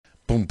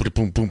Boom,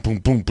 boom, boom, boom, boom,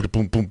 boom,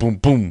 boom, boom, boom,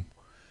 boom.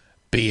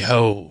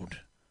 Behold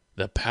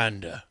the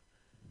panda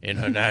in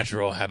her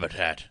natural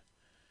habitat.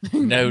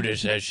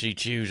 Notice as she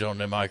chews on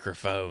the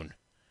microphone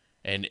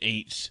and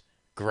eats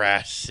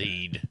grass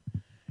seed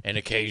and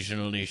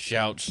occasionally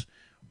shouts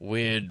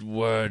weird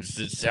words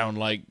that sound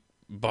like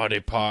body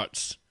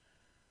parts.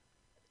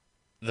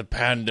 The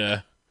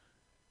panda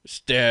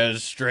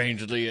stares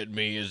strangely at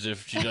me as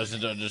if she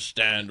doesn't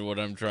understand what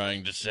I'm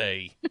trying to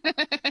say.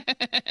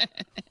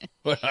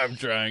 What I'm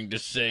trying to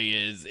say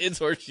is, it's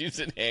Horseshoes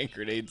and Hand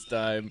Grenades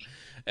time.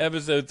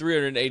 Episode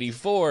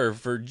 384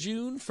 for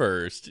June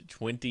 1st,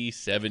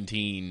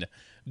 2017.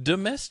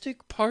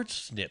 Domestic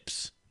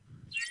Parsnips.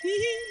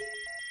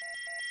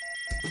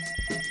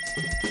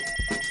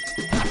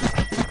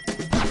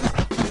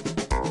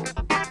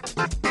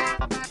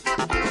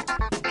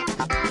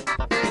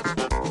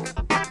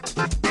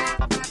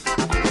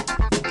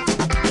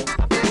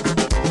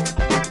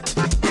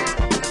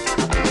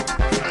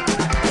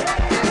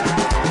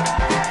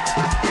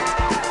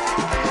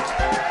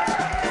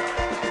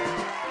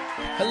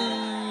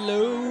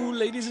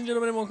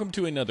 Welcome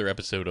to another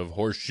episode of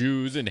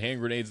Horseshoes and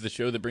Hand Grenades, the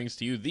show that brings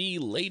to you the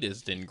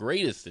latest and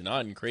greatest and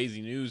odd and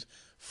crazy news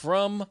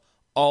from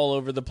all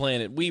over the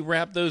planet. We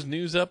wrap those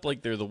news up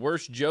like they're the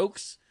worst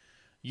jokes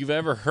you've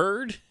ever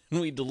heard,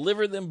 and we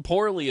deliver them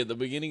poorly at the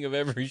beginning of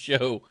every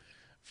show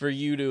for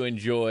you to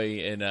enjoy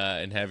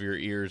and have your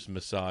ears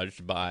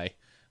massaged by.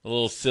 A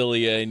little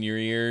cilia in your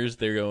ears.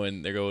 They're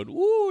going,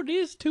 "Ooh,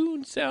 these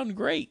tunes sound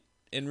great."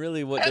 And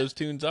really what those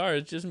tunes are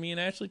is just me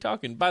and Ashley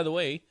talking. By the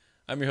way,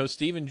 I'm your host,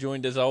 Steven,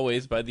 joined as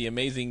always by the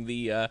amazing,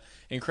 the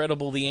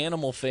incredible, the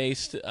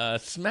animal-faced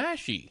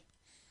Smashy.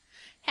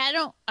 I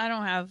don't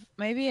have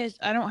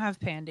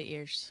panda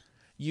ears.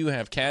 You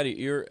have cat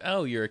ear.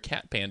 You're a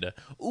cat panda.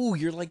 Ooh,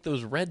 you're like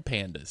those red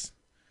pandas.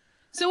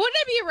 So wouldn't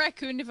I be a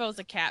raccoon if I was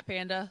a cat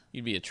panda?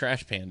 You'd be a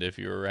trash panda if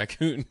you were a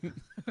raccoon.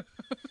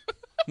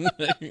 Isn't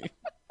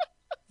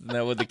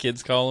that what the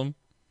kids call them?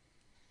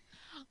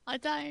 I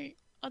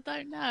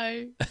don't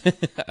know.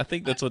 I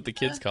think that's what the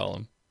kids call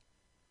them.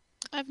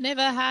 I've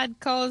never had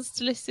cause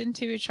to listen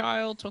to a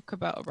child talk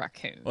about a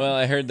raccoon. Well,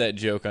 I heard that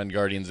joke on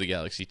Guardians of the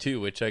Galaxy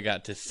 2, which I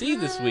got to see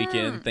this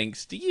weekend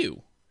thanks to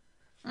you.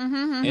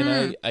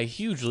 And I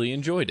hugely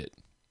enjoyed it.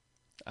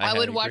 I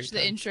would watch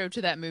the intro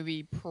to that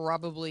movie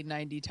probably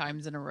 90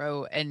 times in a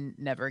row and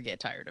never get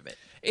tired of it.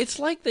 It's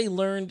like they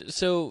learned,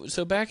 so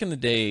back in the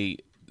day,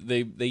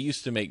 they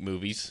used to make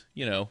movies.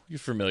 You know, you're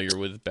familiar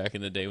with back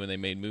in the day when they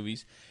made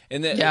movies.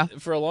 And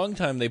that, for a long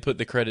time, they put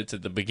the credits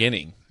at the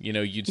beginning. You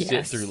know, you'd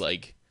sit through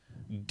like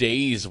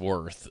days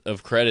worth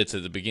of credits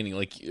at the beginning.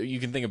 Like, you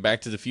can think of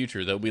Back to the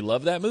Future, though we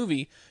love that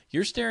movie.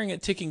 You're staring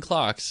at ticking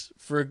clocks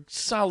for a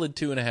solid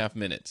 2.5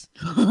 minutes.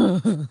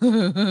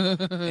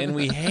 And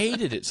we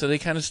hated it, so they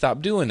kind of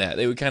stopped doing that.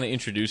 They would kind of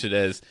introduce it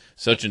as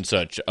such and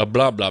such, a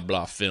blah, blah,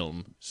 blah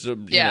film. So,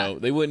 you know,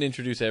 they wouldn't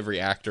introduce every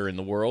actor in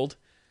the world.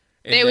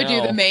 And they would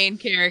do the main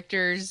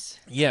characters.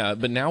 Yeah,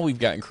 but now we've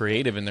gotten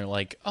creative, and they're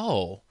like,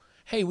 oh,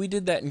 hey, we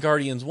did that in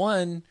Guardians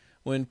 1,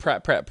 when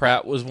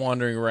Pratt was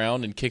wandering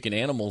around and kicking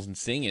animals and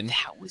singing.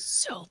 That was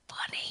so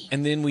funny.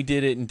 And then we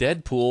did it in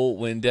Deadpool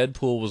when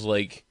Deadpool was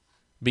like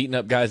beating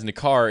up guys in the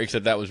car,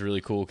 except that was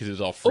really cool because it was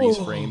all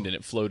freeze-framed and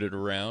it floated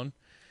around.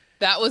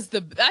 I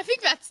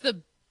think that's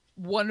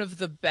one of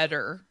the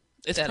better.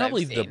 It's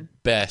probably the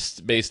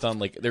best based on,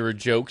 like, there were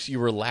jokes.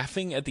 You were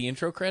laughing at the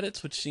intro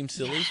credits, which seemed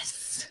silly.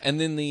 Yes. And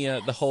then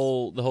the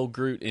whole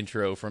Groot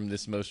intro from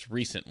this most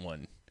recent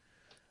one.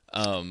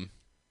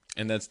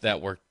 And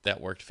that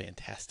worked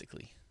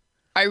fantastically.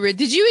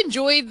 Did you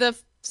enjoy the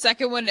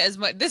second one as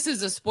much? This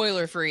is a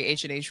spoiler-free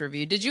H&H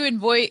review. Did you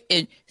enjoy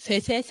it?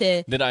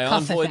 Did I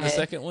enjoy the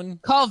second one?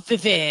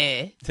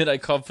 Did I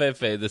call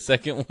Fefe the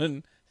second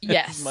one?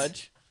 Yes. As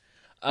much?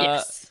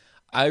 Yes.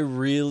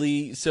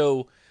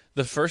 So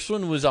the first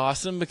one was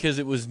awesome because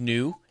it was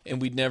new and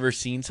we'd never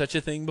seen such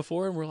a thing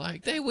before, and we're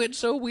like, they went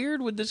so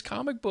weird with this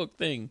comic book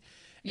thing.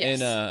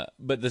 Yes. And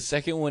but the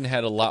second one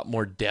had a lot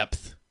more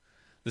depth.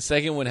 The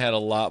second one had a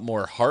lot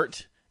more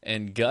heart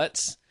and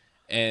guts,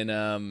 and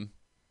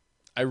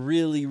I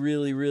really,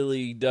 really,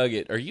 really dug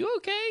it. Are you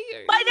okay?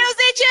 My nose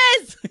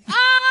itches!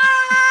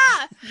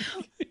 Ah!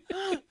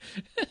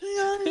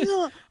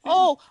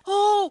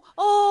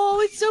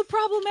 Oh, it's so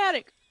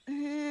problematic.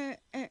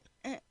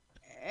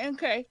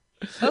 Okay.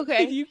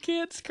 You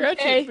can't scratch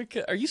it.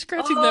 Because, are you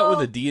scratching that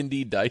with a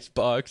D&D dice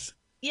box?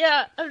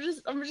 Yeah, I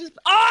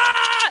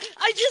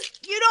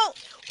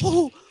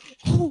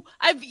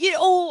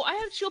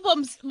have chill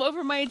bumps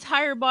over my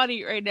entire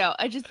body right now.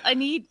 I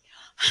need.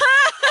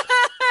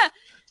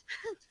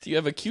 Do you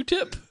have a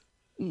Q-tip?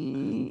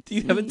 Do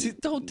you have a?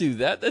 Don't do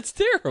that. That's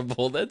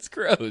terrible. That's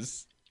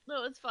gross.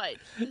 No, it's fine.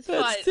 It's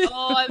fine.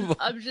 Terrible.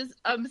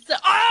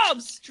 I'm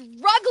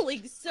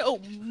struggling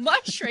so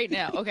much right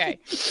now. Okay.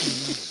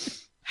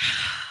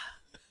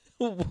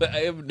 I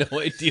have no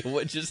idea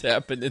what just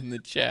happened in the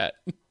chat.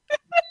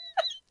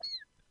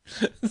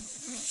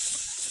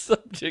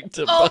 Subject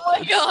to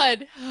my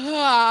god.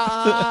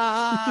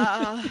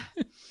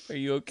 Are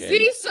you okay?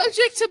 See,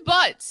 subject to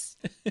butts.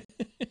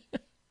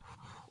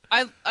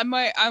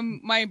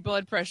 My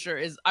blood pressure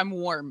is. I'm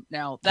warm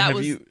now. That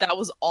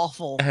was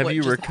awful. Have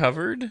you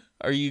recovered? Happened.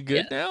 Are you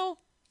good now?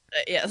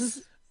 Yes.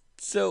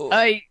 So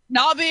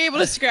not being able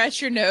to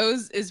scratch your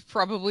nose is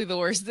probably the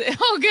worst thing.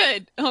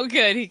 Oh,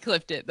 good. He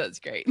clipped it. That's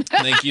great.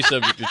 Thank you,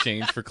 Subject to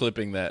Change, for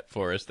clipping that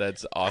for us.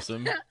 That's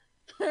awesome.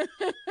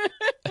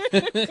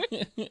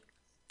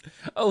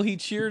 Oh, he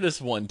cheered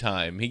us one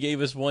time. He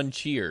gave us one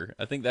cheer.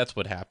 I think that's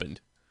what happened.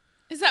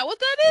 Is that what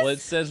that is? Well, it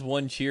says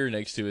one cheer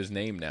next to his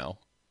name now.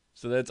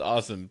 So that's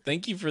awesome.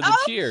 Thank you for the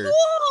cheer.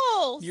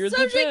 Cool. You're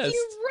Subject, the best.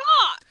 You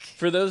rock.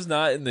 For those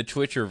not in the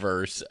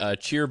Twitcherverse,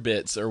 cheer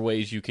bits are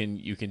ways you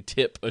can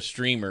tip a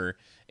streamer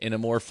in a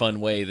more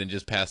fun way than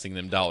just passing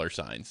them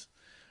 $signs.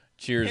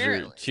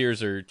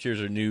 Cheers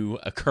are new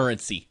a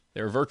currency.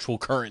 They're a virtual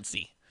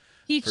currency.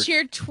 He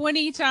cheered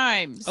 20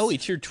 times. Oh, he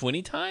cheered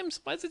 20 times?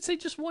 Why does it say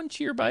just one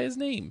cheer by his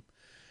name?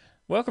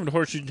 Welcome to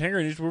Horseshoes and Hand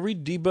Grenades, where we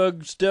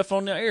debug stuff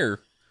on the air.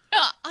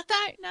 I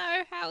don't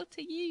know how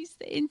to use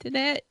the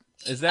internet.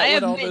 Is that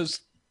what all those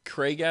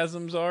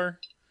Craigasms are?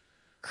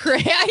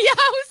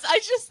 I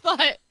just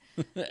thought,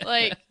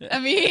 I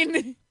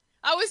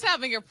was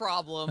having a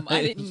problem.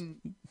 I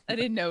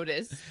didn't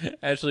notice.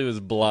 Ashley was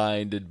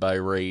blinded by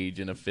rage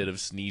in a fit of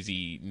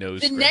sneezy nose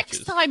scratches.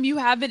 Next time you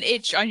have an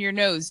itch on your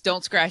nose,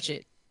 don't scratch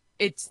it.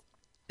 It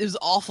was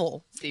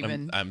awful,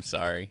 Steven. I'm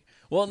sorry.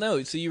 Well,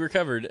 no, so you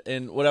recovered,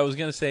 and what I was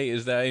gonna say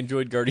is that I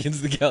enjoyed Guardians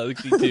of the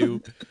Galaxy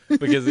 2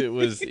 because it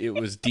was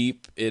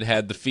deep, it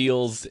had the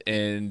feels,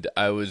 and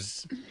I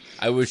was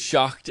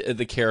shocked at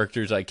the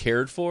characters I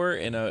cared for,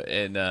 and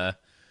I'm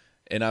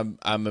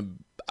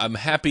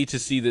happy to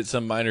see that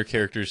some minor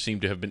characters seem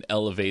to have been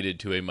elevated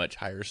to a much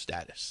higher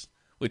status,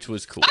 which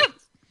was cool. It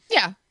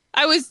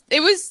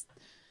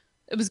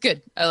was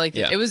good. I liked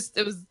it. Yeah. It was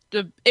the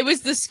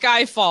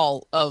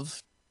Skyfall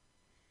of.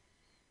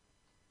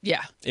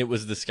 Yeah. It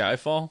was the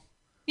Skyfall?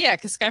 Yeah,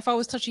 because Skyfall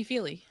was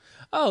touchy-feely.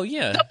 Oh,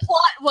 yeah. The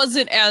plot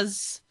wasn't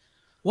as...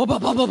 but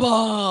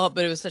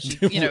it was touchy...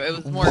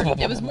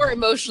 it was more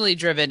emotionally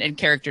driven and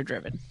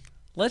character-driven.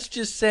 Let's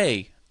just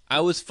say, I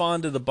was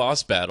fond of the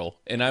boss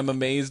battle, and I'm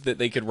amazed that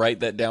they could write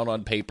that down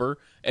on paper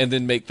and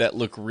then make that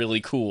look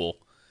really cool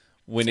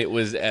when it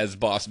was as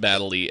boss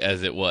battle-y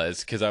as it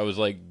was, because I was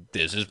like,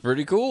 this is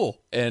pretty cool.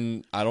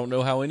 And I don't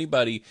know how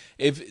anybody...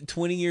 If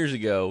 20 years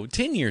ago,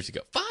 10 years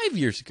ago, 5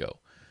 years ago,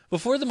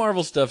 before the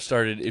Marvel stuff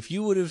started, if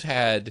you would have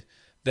had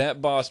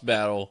that boss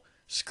battle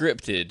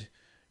scripted,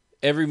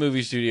 every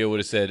movie studio would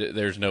have said,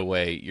 there's no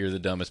way, you're the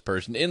dumbest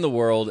person in the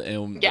world,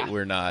 and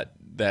we're not.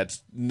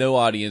 That's no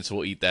audience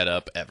will eat that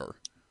up ever.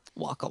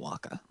 Waka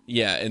waka.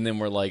 Yeah, and then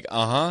we're like,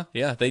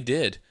 yeah, they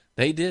did.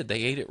 They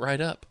ate it right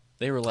up.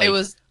 They were like, it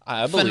was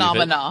I believe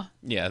phenomena.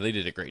 It. Yeah, they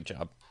did a great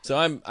job. So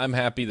I'm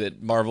happy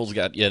that Marvel's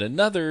got yet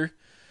another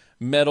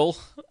medal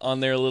on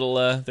their little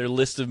their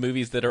list of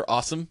movies that are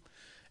awesome.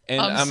 And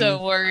I'm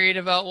so worried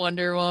about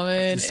Wonder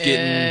Woman it's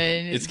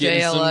getting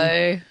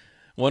JLA.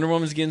 Wonder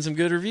Woman's getting some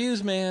good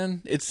reviews,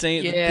 man. It's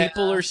saying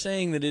people are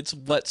saying that it's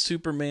what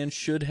Superman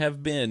should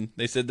have been.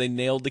 They said they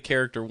nailed the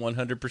character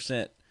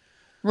 100%.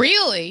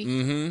 Really?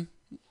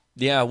 Mm-hmm.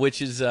 Yeah,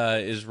 which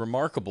is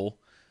remarkable,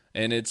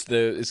 and it's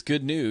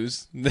good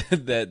news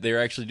that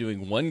they're actually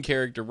doing one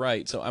character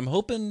right. So I'm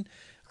hoping,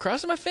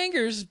 crossing my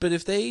fingers, but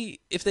if they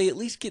at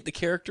least get the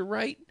character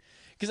right.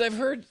 Because I've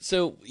heard,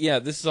 so yeah,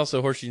 this is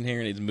also Horseshoes and Hand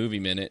Grenades movie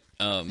minute.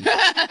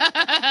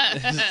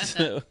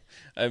 So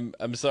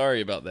I'm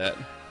sorry about that,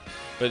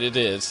 but it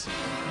is.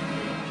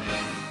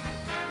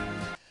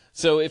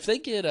 So if they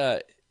get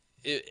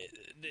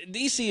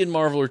DC and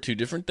Marvel are two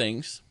different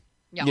things.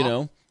 Yeah. You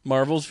know,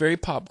 Marvel's very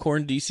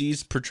popcorn.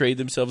 DC's portrayed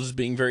themselves as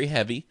being very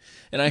heavy.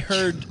 And I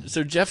heard,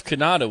 so Jeff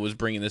Kanata was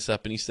bringing this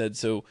up, and he said,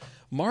 so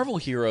Marvel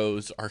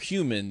heroes are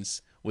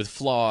humans with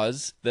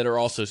flaws that are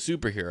also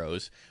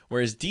superheroes,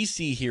 whereas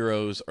DC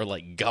heroes are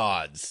like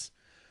gods.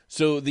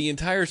 So the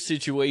entire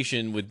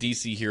situation with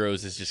DC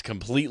heroes is just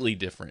completely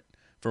different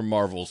from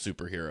Marvel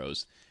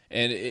superheroes.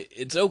 And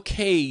it's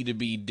okay to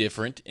be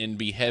different and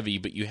be heavy,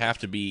 but you have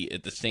to be,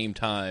 at the same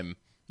time,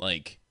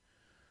 like,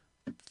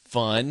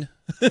 fun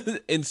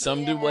in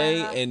some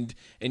way, and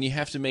you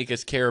have to make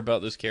us care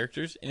about those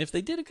characters. And if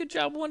they did a good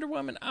job with Wonder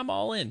Woman, I'm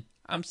all in.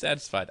 I'm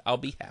satisfied. I'll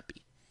be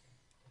happy.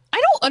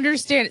 I don't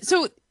understand.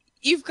 So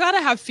you've got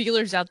to have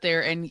feelers out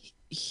there and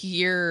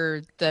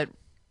hear that.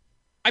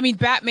 I mean,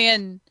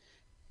 Batman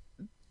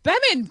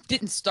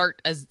didn't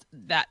start as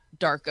that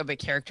dark of a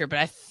character, but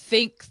I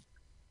think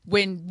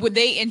when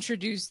they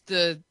introduced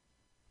the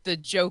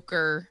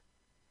Joker,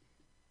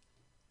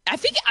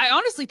 I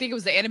honestly think it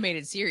was the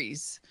animated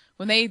series.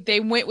 When they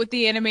went with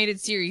the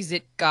animated series,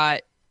 it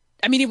got,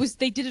 I mean,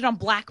 they did it on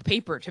black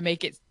paper to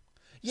make it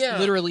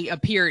literally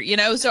appear, you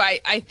know? So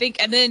I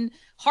think, and then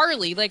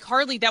Harley,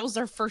 that was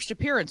their first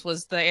appearance,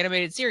 was the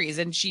animated series,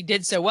 and she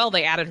did so well,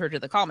 they added her to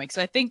the comics.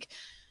 So I think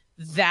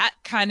that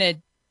kind of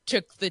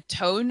took the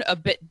tone a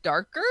bit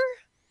darker.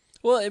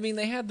 Well, I mean,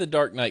 they had the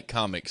Dark Knight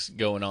comics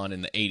going on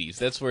in the 80s.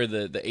 That's where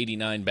the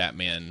 89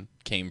 Batman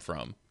came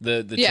from,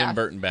 the Tim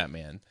Burton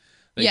Batman.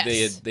 Like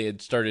Yes. they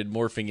had started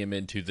morphing him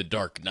into the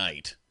Dark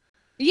Knight.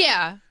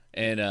 Yeah.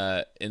 And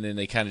then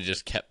they kind of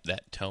just kept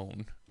that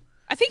tone.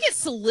 I think it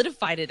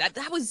solidified it.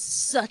 That was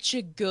such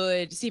a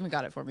good. Steven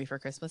got it for me for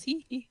Christmas.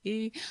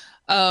 It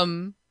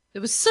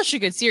was such a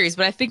good series,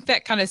 but I think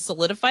that kind of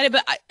solidified it.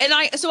 But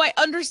I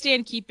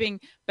understand keeping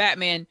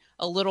Batman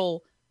a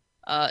little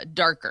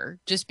darker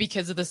just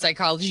because of the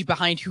psychology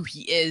behind who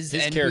he is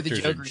His and who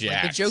the characters Joker are is.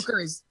 Like, the jacked.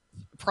 Joker is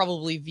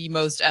probably the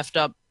most effed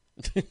up.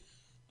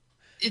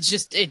 It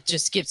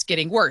just keeps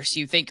getting worse.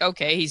 You think,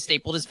 okay, he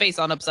stapled his face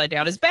on upside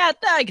down is bad.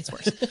 It gets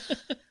worse.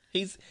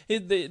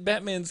 The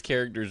Batman's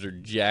characters are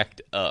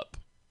jacked up.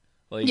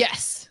 Like,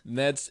 yes.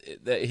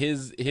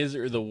 His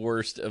are the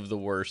worst of the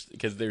worst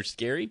because they're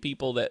scary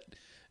people that,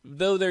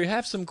 though they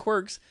have some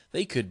quirks,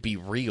 they could be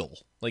real.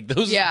 Like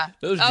those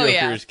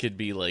Jokers could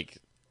be like,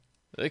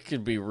 they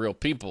could be real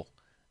people,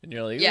 and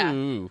you're like,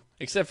 ooh.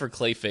 Except for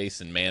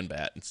Clayface and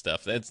Man-Bat and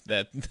stuff.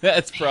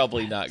 That's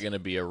probably not going to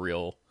be a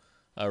real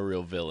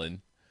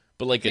villain.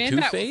 But like a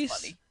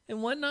Two-Face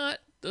and whatnot,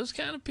 those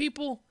kind of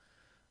people,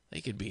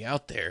 they could be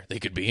out there. They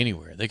could be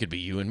anywhere. They could be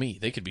you and me.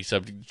 They could be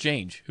subject to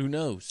change. Who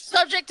knows?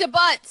 Subject to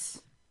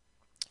butts.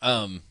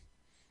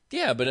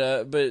 Yeah, but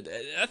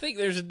I think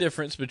there's a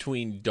difference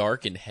between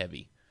dark and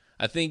heavy.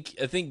 I think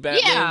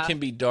Batman can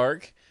be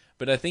dark,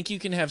 but I think you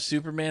can have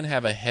Superman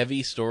have a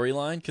heavy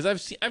storyline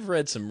because I've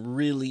read some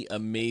really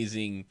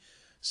amazing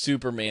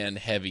Superman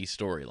heavy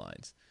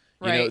storylines.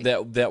 You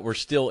know, that were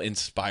still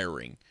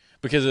inspiring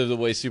because of the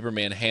way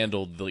Superman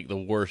handled like the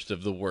worst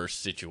of the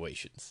worst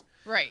situations.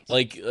 Right.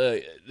 Like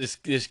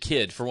this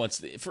kid, for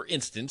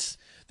instance,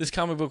 this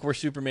comic book where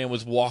Superman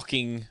was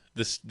walking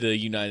the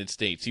United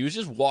States. He was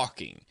just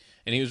walking,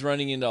 and he was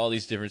running into all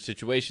these different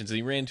situations. And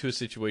he ran into a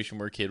situation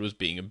where a kid was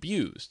being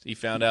abused. He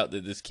found out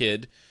that this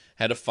kid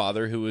had a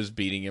father who was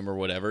beating him or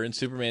whatever, and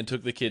Superman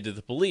took the kid to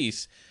the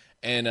police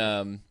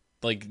and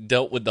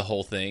dealt with the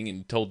whole thing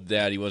and told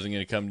dad he wasn't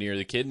going to come near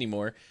the kid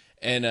anymore.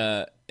 And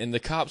the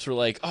cops were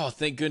like, "Oh,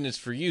 thank goodness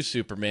for you,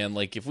 Superman.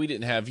 Like, if we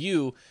didn't have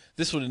you,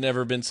 this would have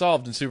never been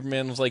solved." And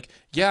Superman was like,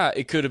 "Yeah,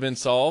 it could have been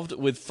solved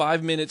with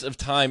 5 minutes of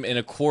time and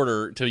a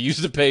quarter to use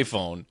the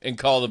payphone and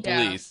call the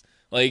police.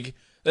 Like,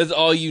 that's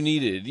all you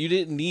needed. You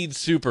didn't need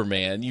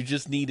Superman. You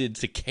just needed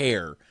to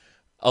care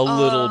a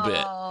little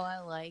bit." Oh, I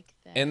like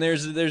that. And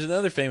there's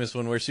another famous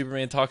one where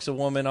Superman talks a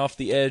woman off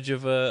the edge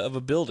of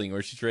a building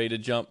where she's ready to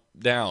jump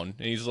down,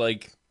 and he's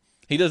like,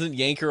 he doesn't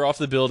yank her off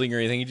the building or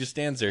anything. He just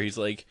stands there. He's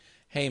like,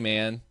 "Hey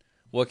man,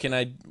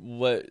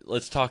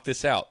 let's talk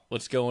this out.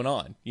 What's going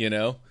on?" You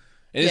know?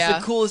 And it's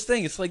the coolest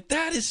thing. It's like,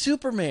 that is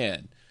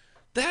Superman.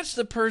 That's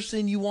the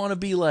person you want to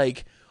be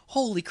like,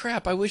 holy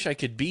crap, I wish I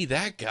could be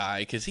that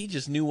guy, because he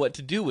just knew what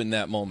to do in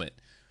that moment.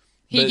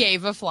 He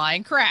gave a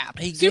flying crap.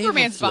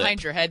 Superman's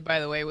behind your head, by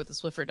the way, with a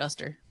Swiffer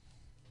duster.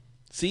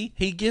 See?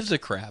 He gives a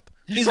crap.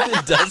 He's been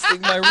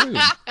dusting my room.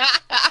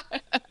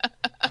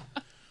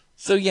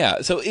 So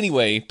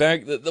anyway,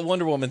 back the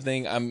Wonder Woman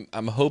thing.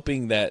 I'm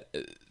hoping that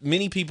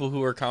many people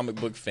who are comic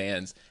book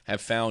fans have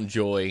found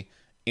joy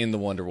in the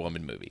Wonder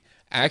Woman movie.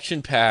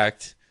 Action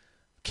packed,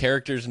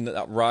 characters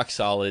rock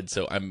solid.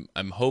 So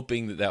I'm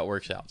hoping that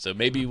works out. So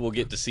maybe we'll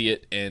get to see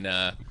it, and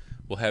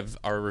we'll have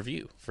our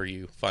review for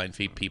you, fine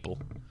people.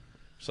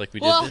 Just like we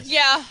did. Well,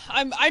 yeah,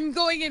 I'm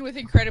going in with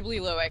incredibly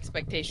low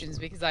expectations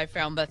because I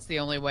found that's the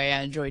only way I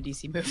enjoy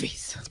DC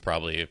movies. That's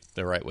probably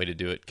the right way to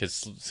do it,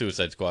 because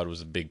Suicide Squad was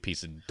a big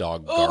piece of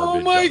dog garbage.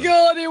 Oh my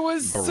god, it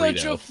was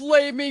such a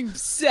flaming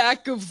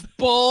sack of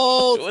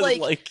balls,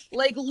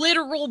 like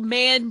literal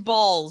man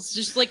balls,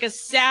 just like a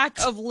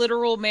sack of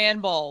literal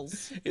man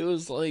balls. It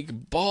was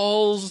like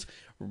balls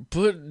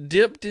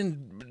dipped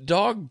in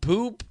dog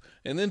poop,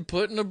 and then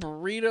put in a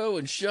burrito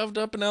and shoved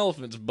up an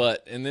elephant's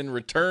butt, and then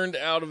returned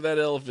out of that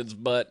elephant's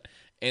butt,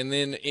 and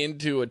then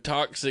into a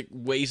toxic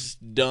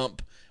waste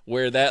dump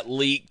where that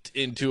leaked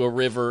into a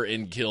river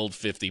and killed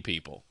 50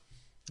 people.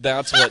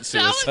 That's what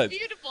Suicide... That was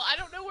beautiful. I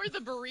don't know where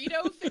the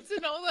burrito fits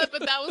in all that,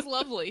 but that was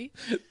lovely.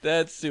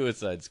 That's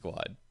Suicide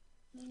Squad.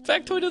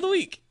 Factoid of the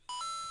week.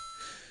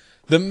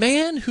 The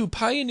man who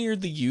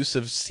pioneered the use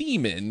of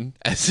semen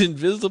as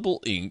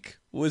invisible ink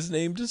was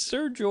named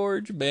Sir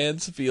George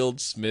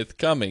Mansfield Smith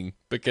Cumming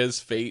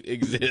because fate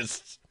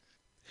exists.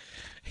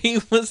 He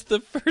was the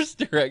first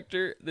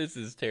director. This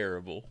is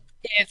terrible.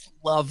 It's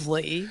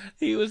lovely.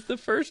 He was the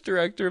first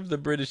director of the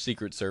British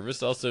Secret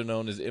Service, also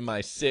known as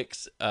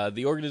MI6,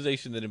 the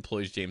organization that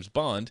employs James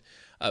Bond,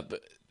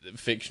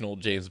 fictional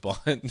James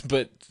Bond,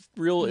 but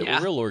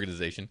real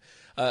organization.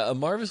 A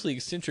marvelously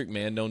eccentric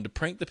man known to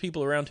prank the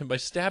people around him by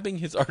stabbing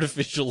his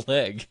artificial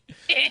leg.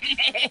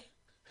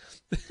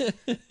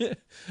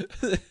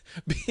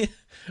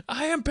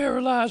 I am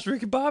paralyzed,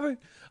 Ricky Bobby.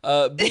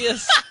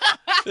 BSS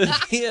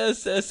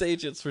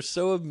agents were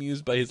so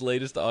amused by his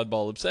latest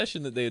oddball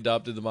obsession that they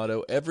adopted the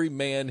motto, "Every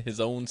man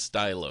his own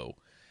stylo."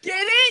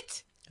 Get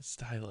it?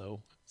 Stylus.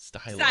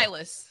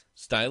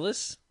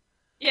 Stylus?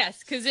 Yes,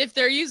 because if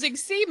they're using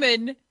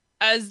semen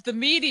as the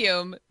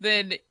medium,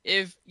 then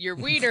if your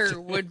wiener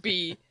would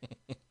be...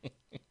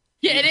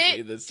 Get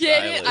it?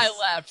 Get it? I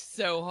laughed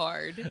so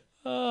hard.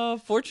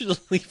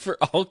 Fortunately for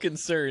all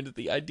concerned,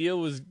 the idea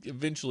was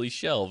eventually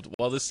shelved.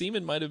 While the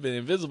semen might have been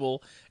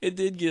invisible, it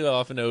did give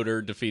off an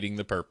odor, defeating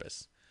the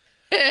purpose.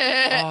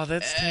 Oh,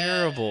 that's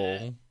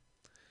terrible.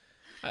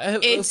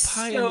 It's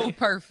so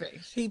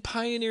perfect. He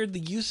pioneered the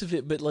use of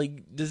it, but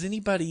like,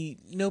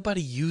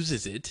 nobody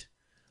uses it.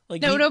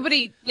 Like, no,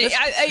 nobody.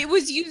 It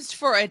was used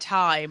for a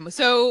time.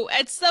 So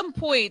at some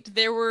point,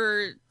 there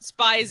were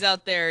spies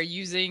out there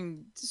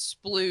using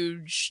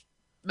splooge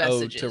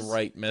messages. Oh, to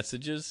write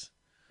messages?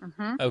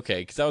 Mm-hmm.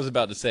 Okay, because I was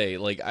about to say,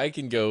 like, I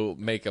can go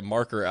make a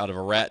marker out of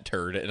a rat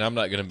turd, and I'm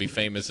not going to be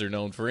famous or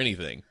known for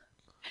anything.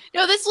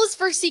 No, this was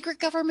for secret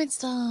government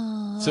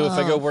stuff. So if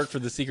I go work for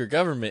the secret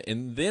government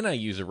and then I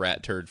use a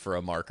rat turd for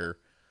a marker,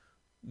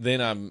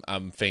 then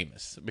I'm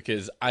famous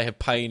because I have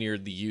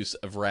pioneered the use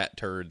of rat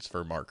turds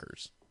for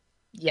markers.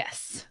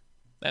 Yes.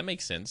 That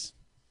makes sense.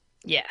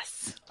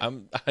 Yes.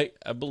 I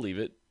believe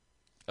it.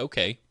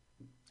 Okay.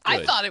 Good.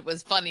 I thought it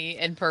was funny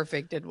and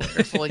perfect and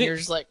wonderful, and you're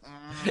just like...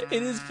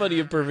 It is funny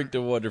and perfect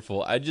and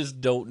wonderful. I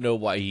just don't know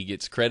why he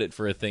gets credit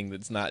for a thing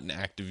that's not in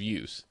active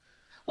use.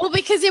 Well,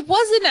 because it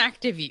was in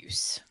active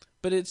use.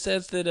 But it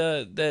says that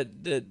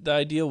that the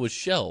idea was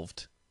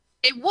shelved.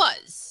 It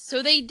was.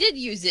 So they did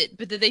use it,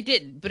 but they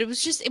didn't. But it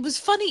was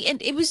funny,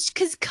 and it was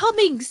because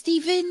coming,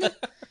 Steven.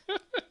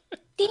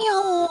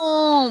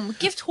 Damn.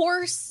 Gift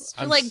horse.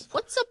 You're like,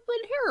 what's up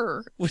in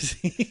here? Was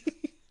he...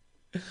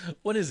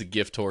 What is a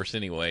gift horse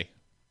anyway?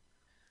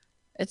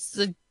 It's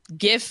the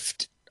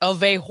gift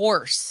of a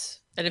horse.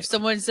 And if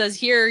someone says,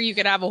 here, you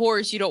can have a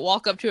horse, you don't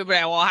walk up to it and be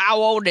like, well, how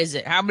old is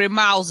it? How many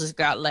miles has it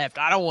got left?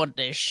 I don't want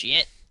this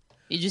shit.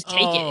 You just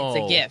take it.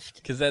 It's a gift.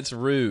 Because that's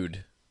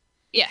rude.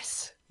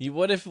 Yes.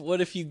 What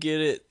if you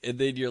get it and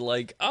then you're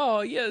like,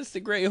 oh, yeah, it's a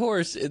great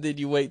horse. And then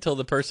you wait till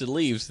the person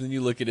leaves. And then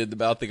you look at it in the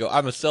mouth and go,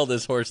 I'm going to sell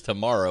this horse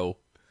tomorrow.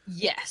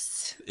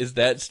 Yes. Is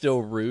that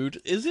still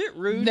rude? Is it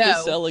rude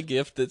to sell a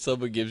gift that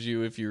someone gives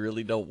you if you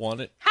really don't want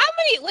it? How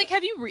many, like,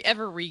 have you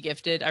ever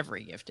regifted? I've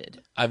regifted.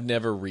 I've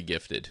never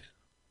regifted.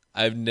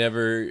 I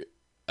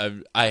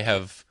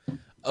have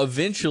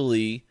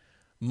eventually,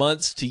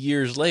 months to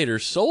years later,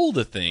 sold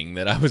a thing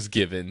that I was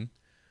given.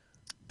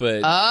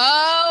 But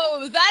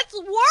oh, that's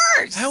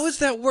worse. How is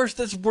that worse?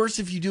 That's worse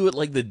if you do it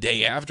like the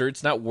day after.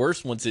 It's not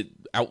worse once it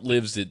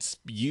outlives its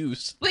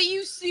use. But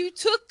you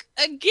took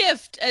a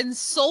gift and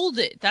sold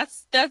it.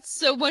 That's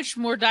so much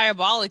more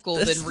diabolical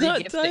than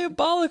regifting. That's not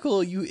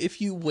diabolical.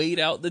 If you wait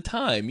out the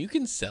time, you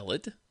can sell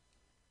it.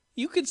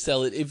 You can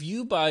sell it if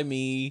you buy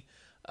me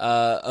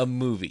a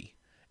movie,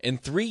 and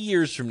 3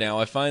 years from now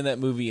I find that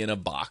movie in a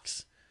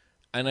box.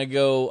 And I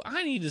go,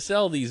 I need to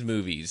sell these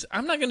movies.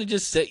 I'm not going to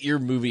just set your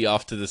movie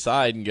off to the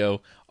side and go,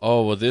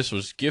 oh, well, this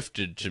was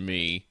gifted to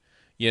me,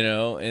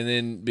 and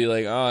then be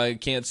like, oh, I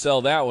can't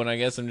sell that one. I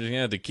guess I'm just going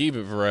to have to keep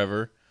it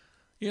forever.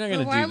 You're not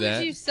going to do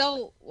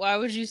that. Why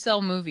would you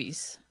sell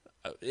movies?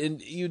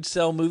 And you'd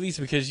sell movies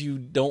because you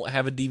don't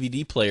have a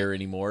DVD player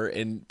anymore.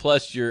 And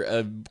plus, you're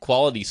a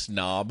quality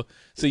snob,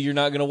 so you're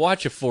not going to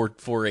watch a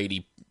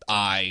 480i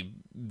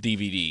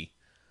DVD.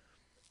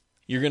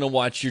 You're going to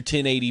watch your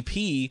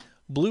 1080p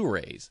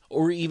Blu-rays,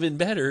 or even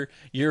better,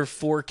 your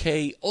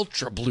 4K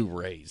Ultra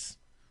Blu-rays.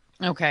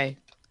 Okay,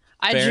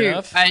 Fair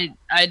enough.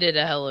 I did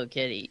a Hello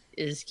Kitty.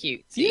 It's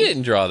cute. See? You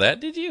didn't draw that,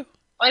 did you?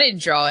 I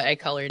didn't draw it. I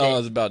colored it. Oh, I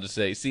was about to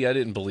say. See, I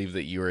didn't believe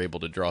that you were able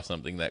to draw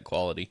something that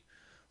quality.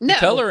 No, the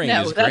coloring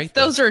is great.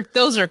 Those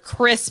are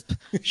crisp,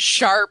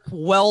 sharp,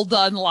 well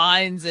done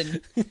lines,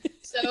 and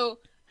so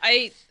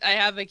I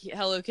have a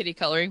Hello Kitty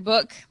coloring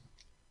book.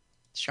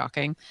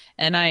 Shocking.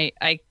 And I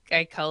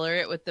color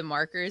it with the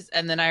markers,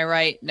 and then I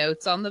write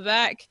notes on the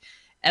back,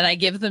 and I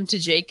give them to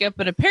Jacob.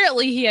 But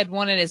apparently he had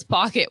one in his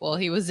pocket while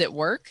he was at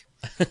work,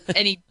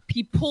 and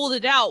he pulled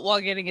it out while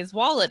getting his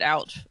wallet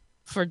out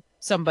for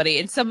somebody,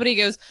 and somebody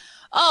goes,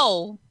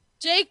 oh,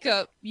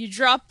 Jacob, you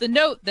dropped the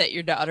note that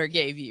your daughter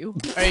gave you.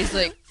 Or he's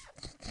like,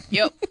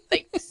 yep,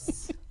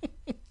 thanks.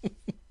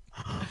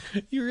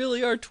 You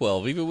really are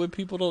 12, even when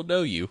people don't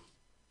know you.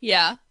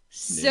 Yeah.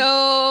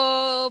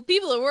 So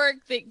people at work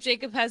think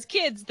Jacob has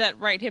kids that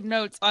write him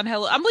notes on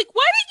Hello. I'm like,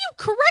 why didn't you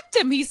correct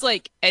him? He's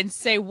like, and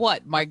say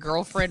what? My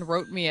girlfriend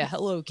wrote me a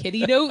Hello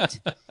Kitty note.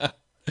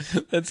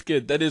 That's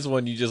good. That is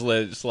one you just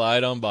let it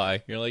slide on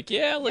by. You're like,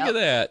 yeah, look at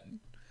that.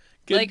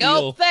 Good like, deal.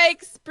 Oh,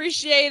 thanks.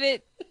 Appreciate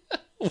it.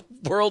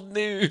 World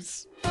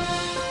news.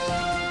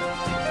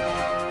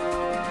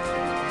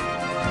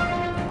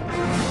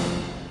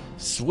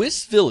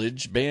 Swiss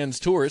village bans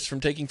tourists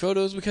from taking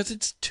photos because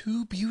it's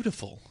too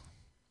beautiful.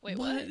 Wait,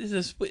 what is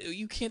this?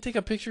 You can't take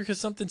a picture because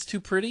something's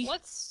too pretty?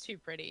 What's too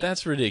pretty?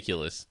 That's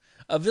ridiculous.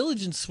 A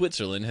village in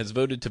Switzerland has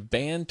voted to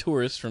ban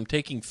tourists from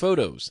taking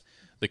photos.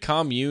 The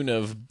commune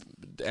of...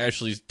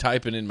 Ashley's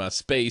typing in my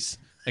space.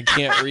 I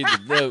can't read the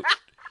note.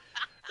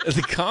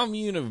 The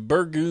commune of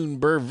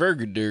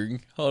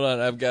Burgun-Bervergedung. Hold on,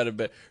 I've got it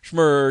back.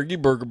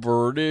 Schmergy burger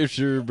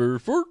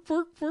fork.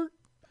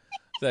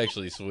 It's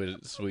actually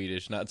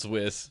Swedish, not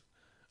Swiss.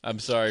 I'm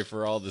sorry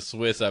for all the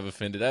Swiss I've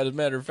offended. As a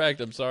matter of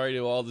fact, I'm sorry to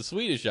all the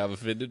Swedish I've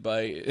offended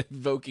by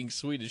invoking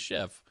Swedish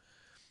chef.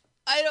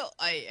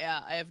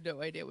 I have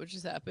no idea what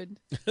just happened.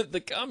 The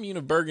commune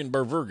of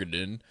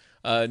Bergen-Bervergeden,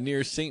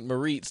 near St.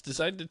 Moritz,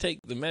 decided to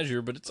take the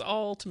measure, but it's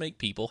all to make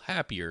people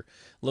happier.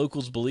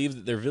 Locals believe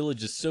that their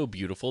village is so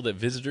beautiful that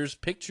visitors'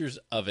 pictures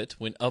of it,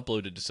 when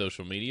uploaded to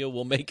social media,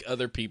 will make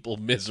other people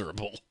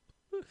miserable.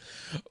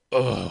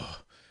 Ugh.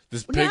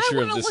 This Now I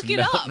picture of wanna this look it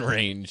up. mountain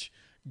range,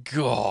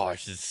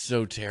 gosh, it's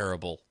so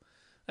terrible.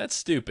 That's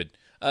stupid.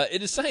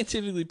 It is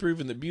scientifically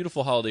proven that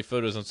beautiful holiday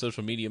photos on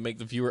social media make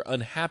the viewer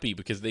unhappy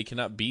because they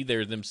cannot be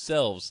there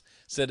themselves.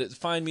 Said it,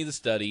 find me the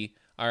study.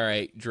 All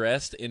right,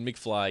 dressed in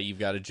McFly, you've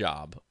got a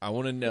job. I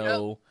want to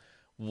know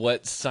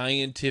what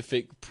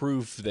scientific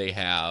proof they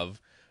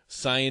have,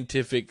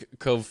 scientific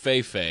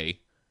covfefe,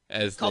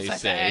 as they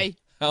say,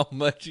 how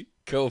much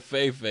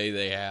covfefe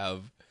they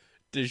have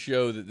to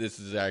show that this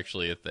is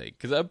actually a thing.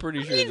 Because I'm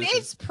pretty sure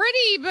it's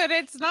pretty, but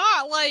it's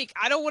not like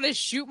I don't want to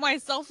shoot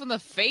myself in the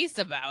face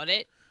about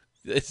it.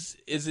 Is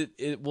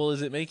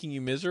it making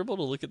you miserable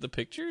to look at the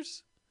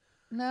pictures?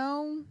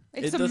 No,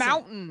 it's a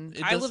mountain.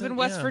 I live in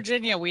West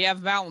Virginia. We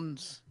have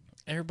mountains.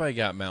 Everybody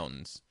got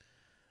mountains.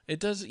 It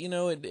does,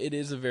 it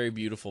is a very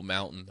beautiful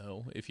mountain,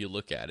 though, if you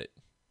look at it.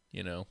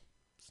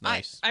 It's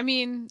nice. I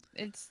mean,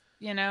 it's,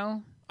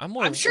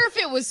 I'm sure if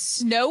it was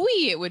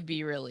snowy, it would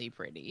be really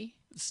pretty.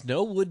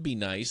 Snow would be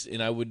nice,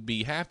 and I would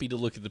be happy to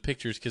look at the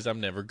pictures because I'm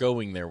never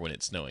going there when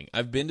it's snowing.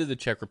 I've been to the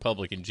Czech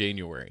Republic in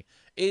January.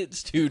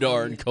 It's too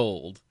darn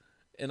cold.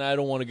 And I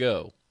don't want to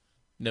go.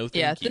 No,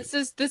 thank you.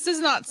 This is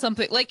not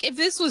something like if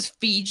this was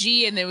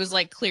Fiji and there was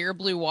like clear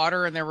blue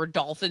water and there were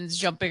dolphins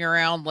jumping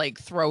around like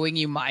throwing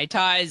you Mai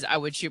Tais, I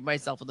would shoot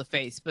myself in the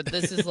face. But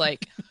this is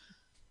like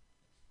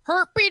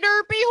herpy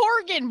derpy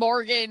horgan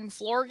morgan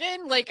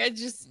florgan. Like no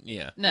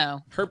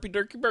herpy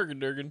derpy bergen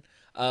durgan.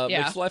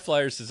 McFly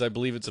Flyer says I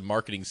believe it's a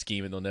marketing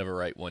scheme and they'll never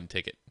write one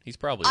ticket. He's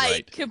probably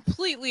right. I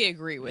completely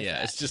agree with that.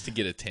 Yeah, it's just to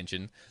get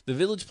attention. The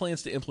village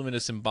plans to implement a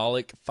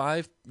symbolic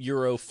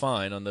 €5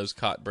 fine on those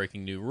caught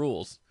breaking new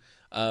rules.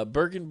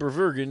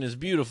 Bergen-Bervergen is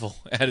beautiful,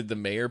 added the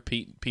mayor,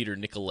 Peter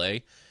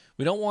Nicolay.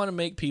 We don't want to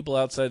make people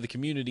outside the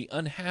community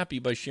unhappy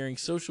by sharing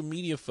social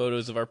media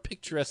photos of our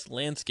picturesque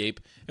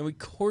landscape, and we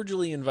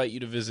cordially invite you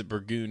to visit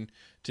Burgoon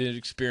to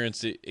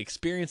experience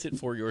it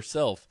for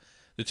yourself.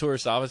 The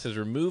tourist office has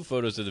removed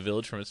photos of the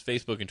village from its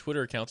Facebook and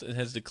Twitter accounts and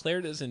has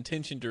declared its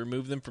intention to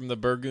remove them from the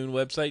Burgoon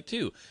website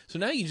too. So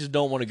now you just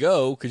don't want to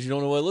go because you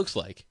don't know what it looks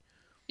like.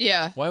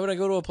 Yeah. Why would I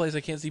go to a place I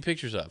can't see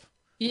pictures of?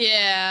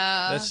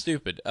 Yeah. That's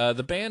stupid.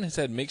 The ban has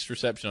had mixed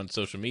reception on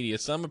social media.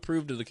 Some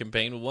approved of the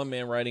campaign, with one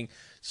man writing,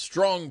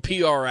 strong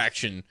PR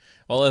action,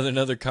 while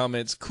another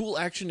comments, cool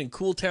action and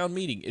cool town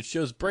meeting. It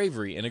shows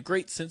bravery and a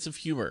great sense of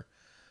humor.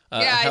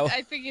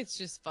 I think it's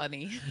just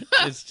funny.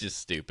 It's just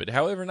stupid.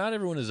 However, not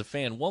everyone is a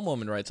fan. One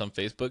woman writes on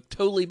Facebook,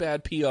 totally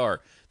bad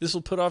PR. This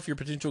will put off your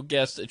potential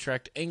guests,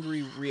 attract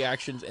angry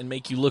reactions, and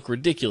make you look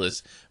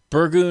ridiculous.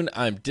 Burgoon,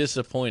 I'm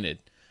disappointed.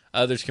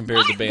 Others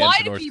compared the band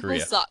to North Korea. Why do people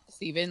suck,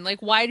 Steven?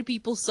 Like, why do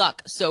people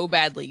suck so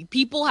badly?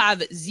 People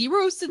have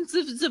zero sense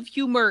of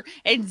humor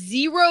and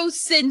zero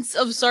sense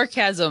of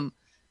sarcasm.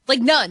 Like,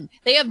 none.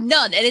 They have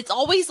none. And it's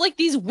always like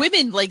these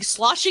women, like,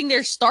 sloshing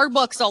their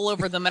Starbucks all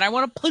over them, and I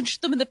want to punch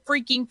them in the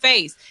freaking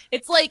face.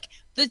 It's like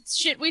the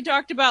shit we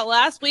talked about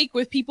last week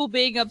with people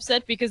being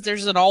upset because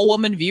there's an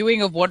all-woman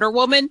viewing of Wonder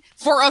Woman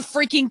for a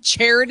freaking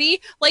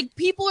charity. Like,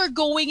 people are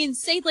going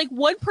insane. Like,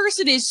 one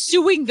person is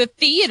suing the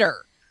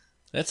theater.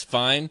 That's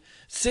fine.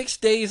 6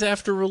 days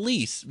after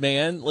release,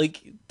 man.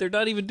 Like, they're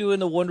not even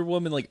doing a Wonder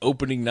Woman, like,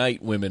 opening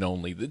night women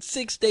only. That's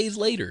 6 days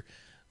later.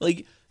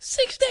 Like,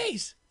 6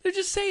 days. They're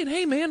just saying,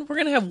 hey, man, we're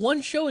going to have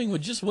one showing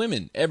with just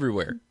women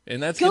everywhere.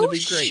 And that's going to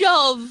be great.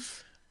 Go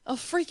shove a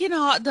freaking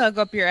hot dog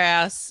up your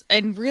ass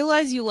and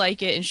realize you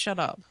like it and shut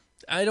up.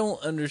 I don't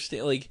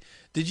understand. Like,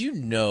 did you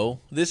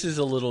know, this is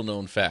a little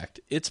known fact,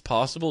 it's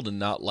possible to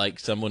not like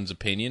someone's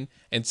opinion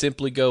and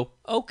simply go,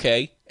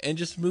 okay, and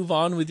just move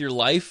on with your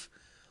life?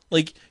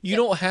 Like, you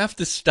don't have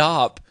to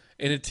stop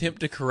and attempt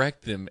to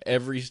correct them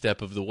every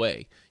step of the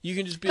way. You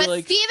can just be like...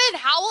 But Steven,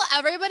 how will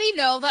everybody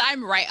know that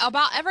I'm right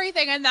about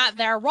everything and that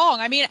they're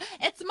wrong? I mean,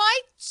 it's my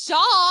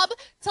job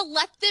to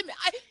let them...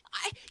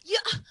 you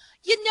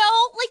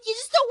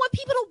just don't want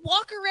people to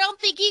walk around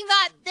thinking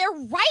that they're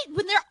right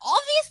when they're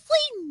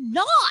obviously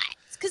not.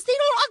 Because they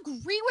don't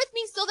agree with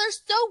me, so they're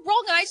so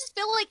wrong. And I just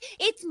feel like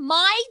it's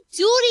my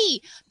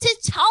duty to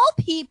tell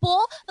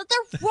people that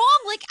they're wrong.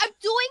 Like, I'm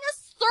doing a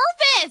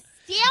service.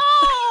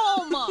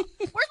 Damn!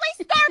 Where's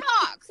my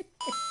Starbucks?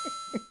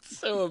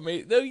 So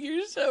amazing. No,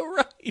 you're so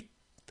right.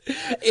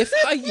 If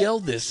I yell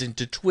this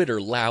into Twitter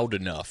loud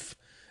enough,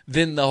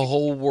 then the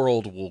whole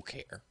world will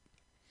care.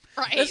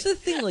 Right. That's the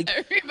thing. Like,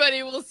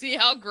 everybody will see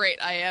how great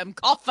I am.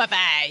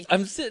 Coffee.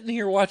 I'm sitting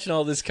here watching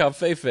all this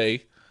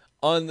covfefe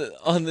on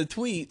the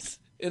tweets,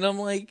 and I'm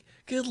like,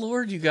 good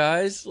Lord, you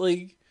guys.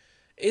 Like,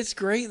 it's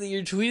great that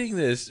you're tweeting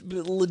this,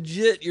 but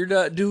legit, you're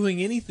not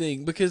doing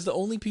anything because the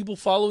only people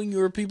following you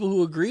are people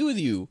who agree with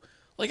you.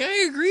 Like,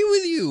 I agree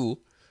with you.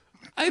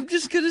 I'm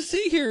just going to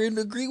sit here and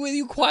agree with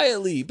you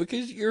quietly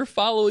because you're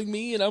following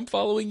me and I'm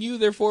following you.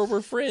 Therefore,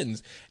 we're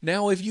friends.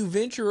 Now, if you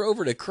venture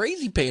over to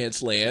Crazy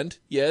Pants Land,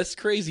 yes,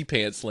 Crazy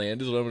Pants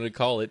Land is what I'm going to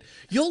call it,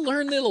 you'll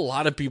learn that a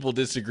lot of people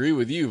disagree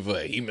with you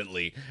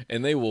vehemently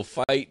and they will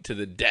fight to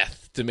the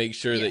death to make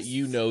sure that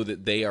you know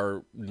that they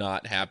are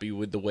not happy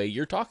with the way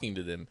you're talking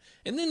to them.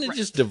 And then it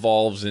just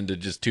devolves into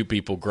just two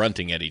people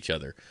grunting at each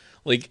other.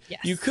 Like,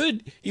 you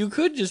could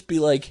just be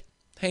like,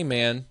 hey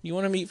man, you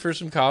want to meet for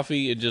some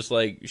coffee and just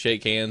like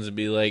shake hands and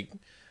be like,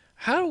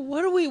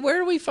 where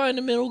do we find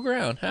a middle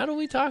ground? How do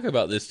we talk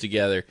about this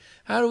together?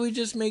 How do we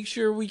just make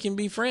sure we can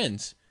be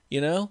friends?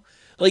 You know,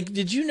 like,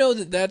 did you know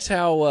that that's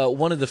how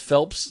one of the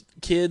Phelps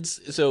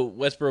kids, so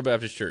Westboro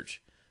Baptist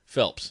Church,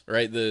 Phelps,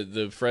 right?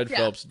 The Fred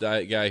Phelps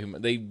guy who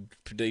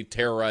they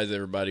terrorize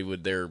everybody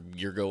with their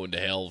 "you're going to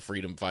hell"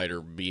 freedom fighter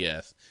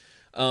BS.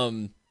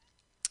 One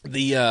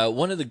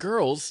of the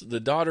girls, the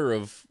daughter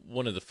of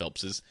one of the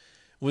Phelpses,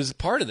 was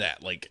part of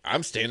that. Like,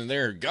 I'm standing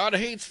there, God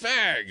hates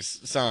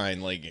fags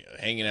sign, like,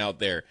 hanging out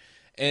there.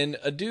 And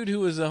a dude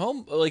who was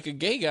a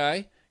gay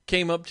guy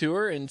came up to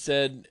her and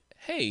said,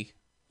 hey,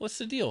 what's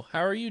the deal? How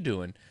are you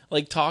doing?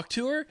 Like, talk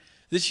to her.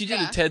 That she did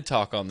a TED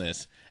Talk on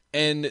this.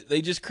 And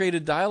they just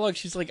created dialogue.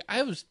 She's like,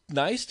 I was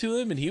nice to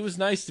him and he was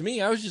nice to me.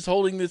 I was just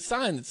holding this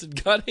sign that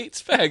said, God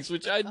hates fags,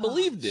 which I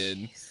believed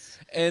in.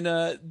 And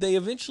they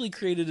eventually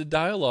created a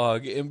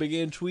dialogue and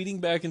began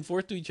tweeting back and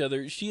forth to each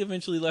other. She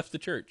eventually left the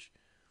church.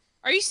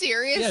 Are you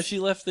serious? Yeah, she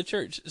left the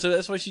church. So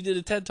that's why she did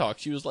a TED Talk.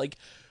 She was like,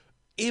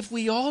 if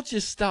we all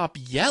just stop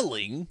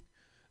yelling,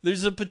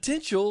 there's a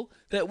potential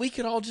that we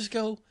could all just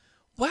go,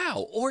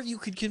 wow. Or you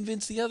could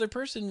convince the other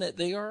person that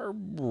they are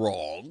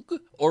wrong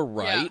or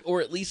right, or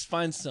at least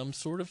find some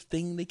sort of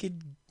thing they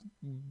could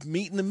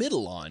meet in the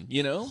middle on,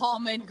 you know?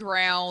 Common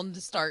ground,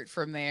 start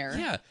from there.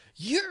 Yeah,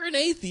 you're an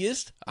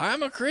atheist,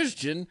 I'm a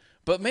Christian,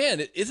 but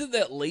man, isn't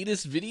that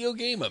latest video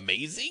game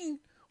amazing?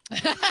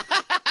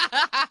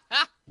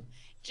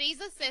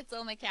 Jesus sits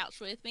on the couch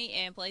with me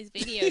and plays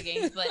video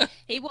games, but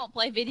he won't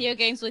play video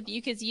games with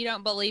you because you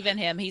don't believe in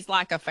him. He's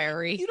like a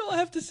fairy. You don't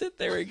have to sit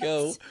there and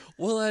go,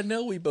 well, I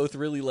know we both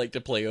really like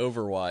to play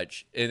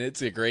Overwatch, and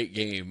it's a great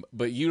game,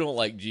 but you don't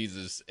like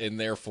Jesus, and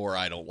therefore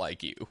I don't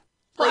like you.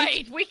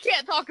 Right. We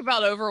can't talk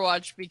about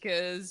Overwatch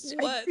because...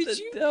 What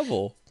the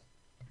devil?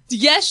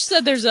 Yesh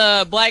said there's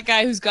a black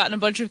guy who's gotten a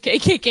bunch of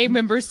KKK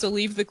members to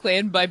leave the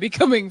clan by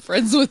becoming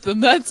friends with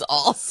them. That's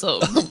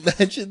awesome.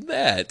 Imagine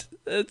that.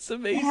 That's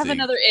amazing. I have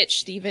another itch,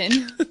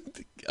 Steven.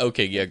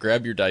 Okay, yeah,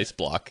 grab your dice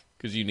block,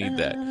 because you need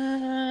that.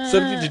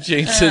 Subject to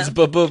change says,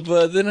 but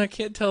then I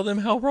can't tell them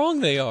how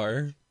wrong they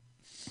are.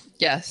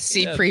 Yes,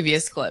 see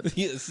previous clip.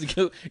 Yes,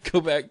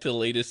 go back to the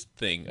latest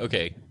thing.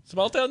 Okay,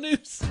 small town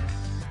news.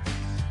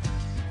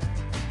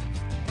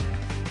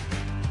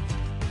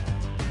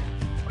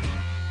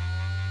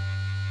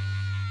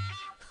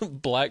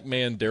 Black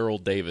man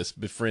Daryl Davis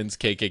befriends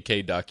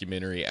KKK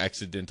documentary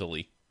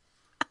accidentally.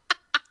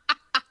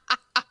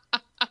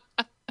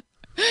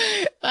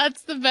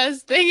 That's the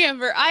best thing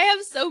ever. I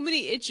have so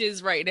many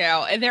itches right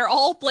now, and they're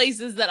all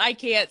places that I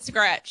can't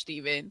scratch,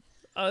 Steven.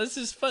 Oh, this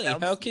is funny.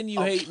 How can you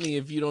hate me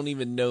if you don't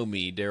even know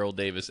me? Daryl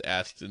Davis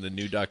asked in the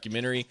new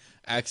documentary,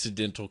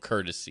 Accidental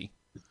Courtesy.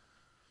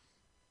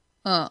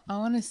 I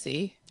want to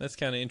see. That's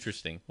kind of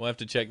interesting. We'll have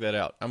to check that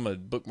out. I'm going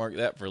to bookmark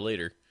that for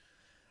later.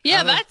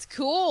 Yeah, that's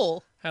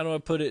cool. How do I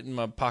put it in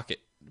my pocket?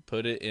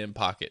 Put it in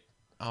pocket.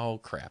 Oh,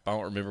 crap. I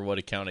don't remember what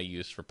account I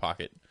used for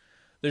pocket.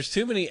 There's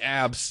too many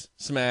apps,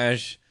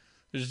 Smash.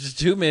 There's just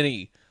too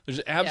many.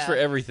 There's apps for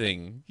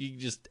everything. You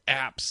just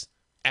apps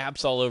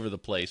all over the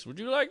place. Would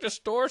you like to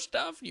store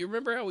stuff? You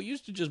remember how we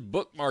used to just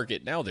bookmark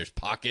it? Now there's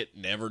Pocket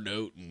and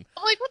Evernote and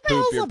like, what the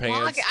hell's a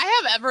Pocket?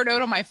 I have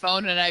Evernote on my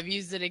phone and I've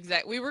used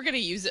it we were going to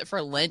use it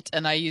for Lent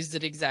and I used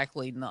it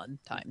exactly none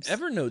times.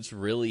 Evernote's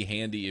really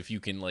handy if you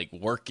can like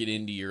work it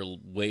into your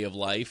way of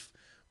life,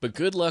 but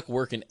good luck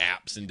working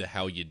apps into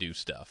how you do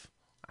stuff.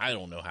 I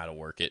don't know how to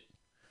work it.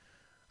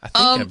 I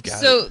think I've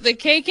got it. The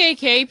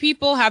KKK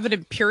people have an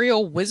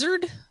Imperial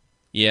Wizard?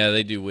 Yeah,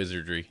 they do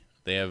wizardry.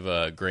 They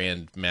have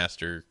Grand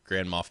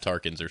Moff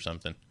Tarkins or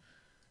something.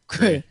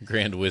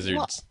 Grand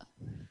Wizards.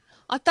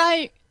 Well,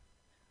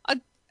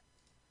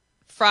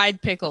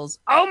 fried pickles.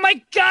 Oh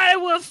my god, I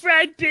want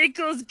fried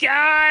pickles,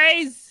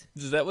 guys!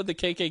 Is that what the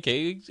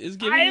KKK is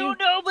giving you? I don't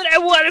know, but I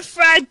want a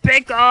fried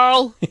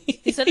pickle!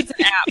 He said it's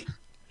an app.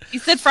 He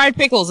said fried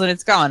pickles and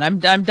it's gone. I'm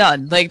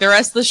done. Like, the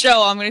rest of the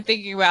show I'm going to be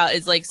thinking about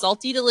is like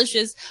salty,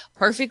 delicious,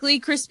 perfectly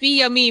crispy,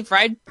 yummy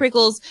fried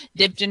pickles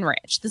dipped in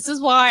ranch. This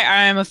is why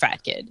I'm a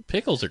fat kid.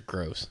 Pickles are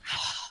gross.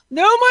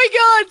 No, my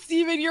God,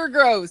 Steven, you're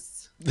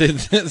gross.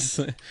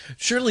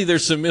 Surely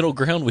there's some middle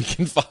ground we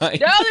can find.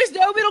 No, there's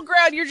no middle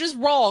ground. You're just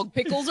wrong.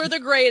 Pickles are the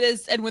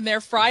greatest. And when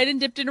they're fried and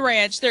dipped in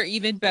ranch, they're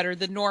even better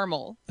than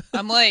normal.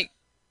 I'm like,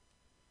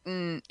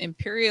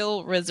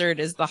 Imperial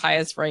Wizard is the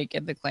highest rank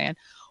in the clan.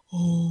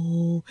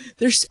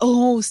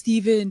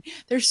 Steven,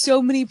 there's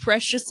so many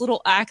precious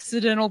little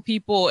accidental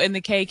people in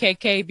the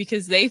KKK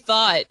because they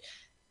thought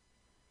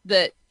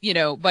that,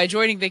 by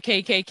joining the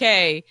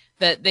KKK,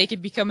 that they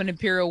could become an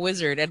imperial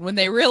wizard. And when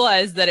they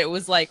realized that it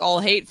was like all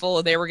hateful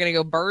and they were going to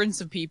go burn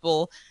some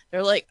people,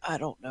 they're like, I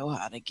don't know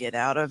how to get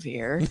out of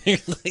here.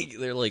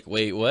 They're like,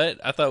 wait, what?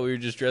 I thought we were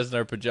just dressing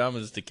our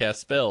pajamas to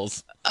cast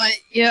spells.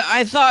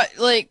 I thought,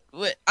 like,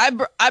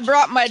 I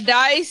brought my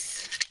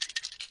dice.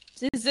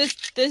 This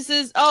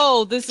is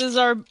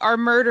our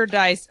murder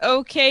dice.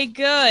 Okay,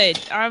 good.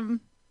 I'm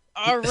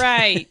all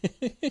right.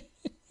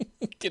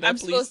 I'm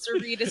supposed to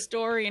read a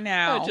story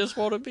now. I just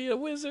want to be a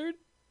wizard.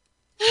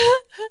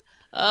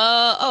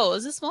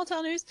 Is this small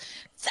town news?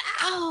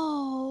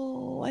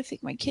 Oh, I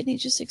think my kidney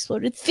just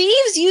exploded.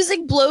 Thieves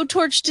using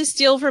blowtorch to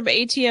steal from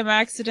ATM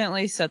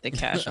accidentally set the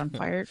cash on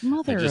fire.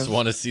 I just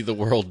want to see the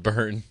world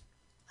burn.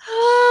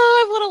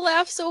 Oh, I want to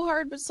laugh so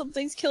hard, but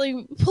something's killing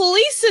me.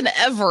 Police in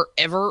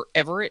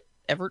Everett.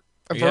 Are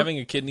you having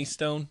a kidney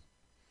stone?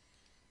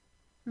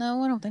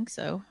 No, I don't think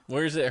so.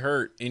 Where does it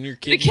hurt? In your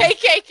kidney? The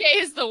KKK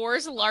is the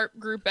worst LARP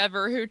group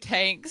ever who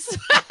tanks.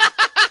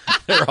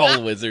 They're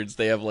all wizards.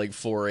 They have like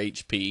 4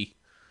 HP.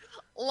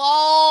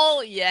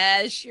 Lol.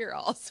 Yes, you're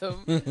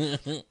awesome.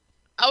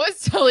 I was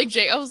telling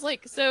Jake, I was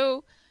like,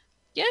 so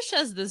Yesh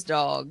has this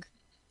dog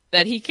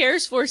that he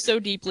cares for so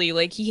deeply.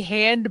 Like, he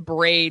hand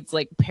braids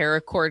like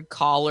paracord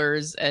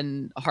collars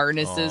and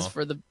harnesses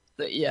for the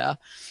yeah.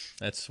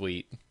 That's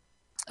sweet.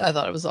 I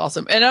thought it was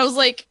awesome. And I was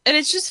like, and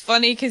it's just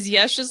funny because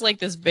Yesh is like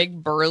this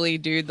big burly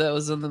dude that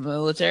was in the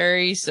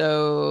military.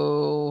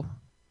 So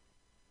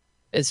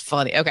it's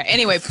funny. Okay.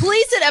 Anyway,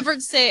 police at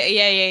Everett say,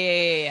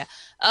 yeah.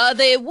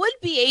 They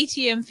would-be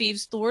ATM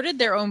thieves thwarted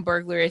their own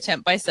burglary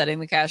attempt by setting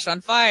the cash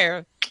on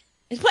fire.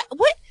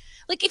 What?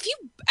 Like, if you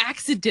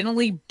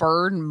accidentally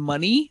burn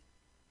money,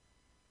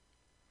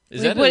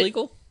 is that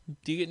illegal?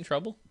 Do you get in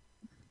trouble?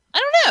 I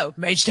don't know.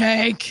 Mage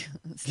Tank.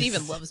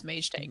 Steven loves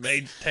Mage Tanks.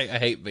 Mage Tank. I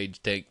hate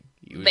Mage Tank.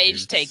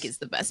 Mage Tank is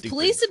the best. Stupid.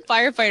 Police and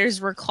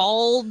firefighters were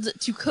called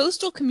to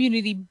Coastal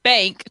Community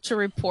Bank to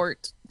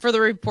report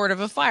of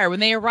a fire. When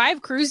they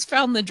arrived, crews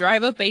found the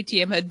drive-up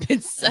ATM had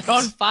been set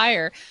on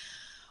fire.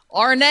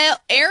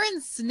 Aaron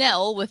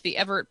Snell with the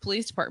Everett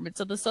Police Department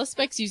said the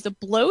suspects used a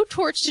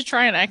blowtorch to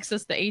try and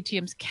access the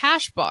ATM's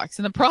cash box.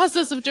 In the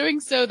process of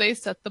doing so, they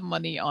set the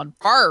money on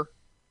fire.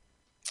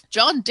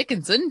 John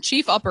Dickinson,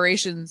 Chief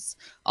Operations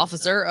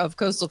Officer of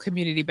Coastal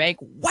Community Bank.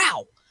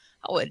 Wow.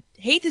 I would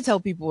hate to tell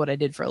people what I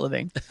did for a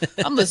living.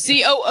 I'm the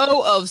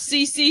COO of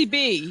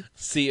CCB.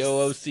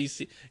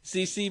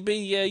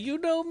 CCB, yeah, you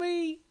know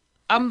me.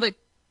 I'm the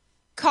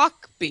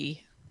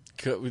cockbee.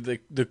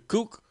 The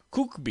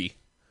kookbee.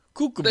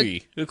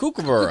 The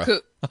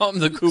kookaburra. I'm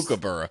the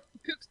kookaburra.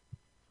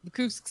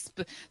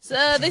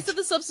 So they said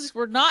the suspects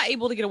were not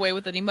able to get away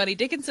with any money.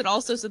 Dickinson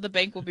also said the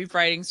bank will be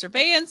providing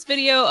surveillance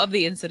video of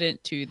the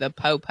incident to the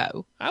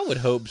Popo. I would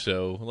hope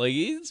so. Like,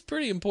 it's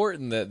pretty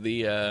important that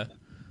the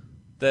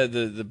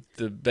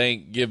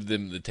bank give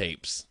them the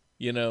tapes.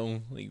 You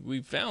know, like,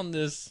 we found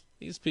this.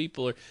 These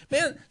people are,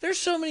 man. There's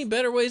so many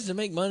better ways to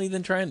make money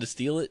than trying to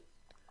steal it.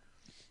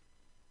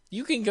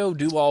 You can go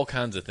do all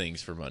kinds of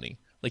things for money.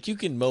 Like, you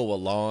can mow a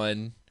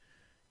lawn.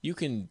 You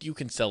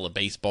can sell a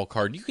baseball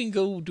card. You can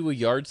go do a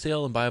yard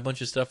sale and buy a bunch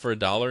of stuff for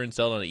 $1 and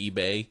sell it on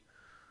eBay.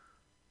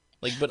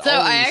 Like, but so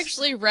I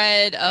actually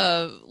read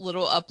a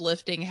little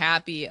uplifting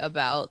happy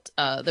about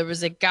there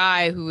was a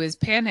guy who was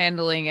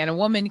panhandling and a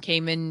woman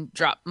came and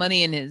dropped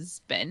money in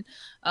his bin.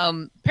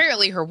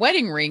 Apparently her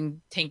wedding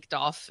ring tanked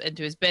off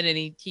into his bin and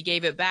he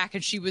gave it back,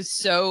 and she was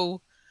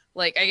so,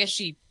 like, I guess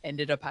she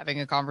ended up having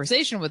a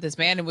conversation with this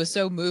man and was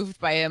so moved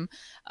by him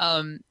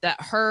that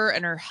her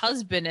and her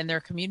husband and their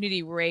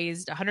community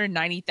raised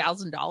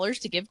 $190,000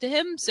 to give to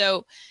him.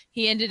 So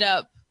he ended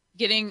up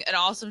getting an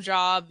awesome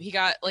job. He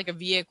got like a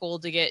vehicle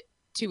to get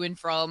to and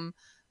from.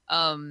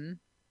 And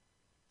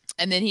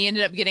then he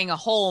ended up getting a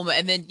home,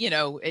 and then, you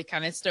know, it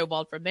kind of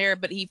snowballed from there.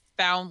 But he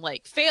found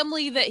like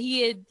family that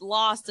he had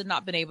lost and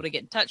not been able to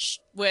get in touch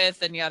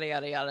with, and yada,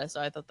 yada, yada. So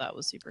I thought that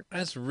was super cool.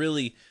 That's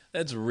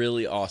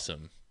really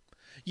awesome.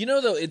 You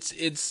know, though,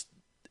 it's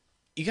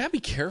you gotta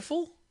be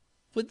careful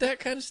with that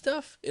kind of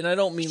stuff. And I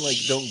don't mean like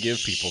don't give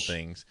people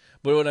things,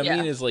 but what I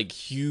mean is like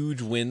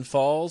huge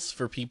windfalls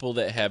for people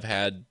that have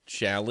had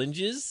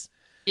challenges.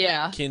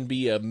 Yeah, can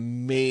be a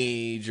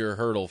major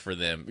hurdle for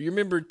them. You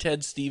remember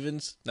Ted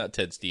Stevens? Not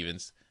Ted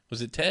Stevens.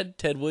 Was it Ted?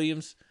 Ted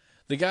Williams?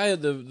 The guy,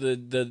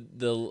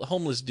 the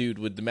homeless dude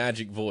with the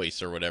magic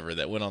voice or whatever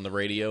that went on the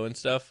radio and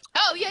stuff.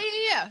 Oh, yeah.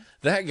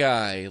 That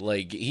guy,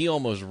 like, he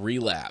almost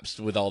relapsed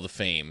with all the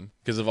fame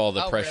because of all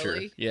the pressure.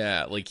 Really?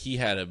 Yeah, like, he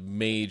had a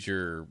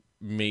major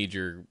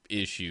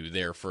issue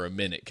there for a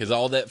minute because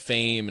all that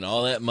fame and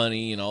all that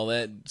money and all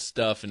that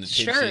stuff and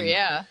attention. Sure,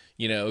 yeah.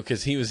 You know,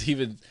 because he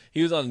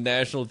was on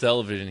national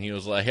television. He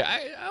was like,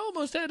 I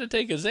almost had to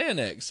take a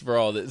Xanax for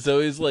all that.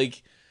 So he's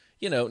like,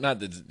 you know, not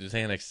that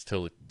Xanax is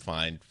totally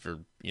fine for,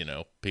 you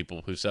know,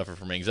 people who suffer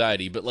from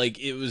anxiety, but like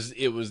it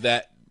was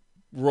that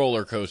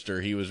roller coaster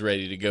he was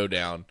ready to go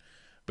down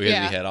because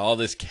he had all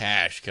this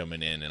cash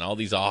coming in and all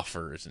these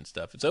offers and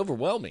stuff. It's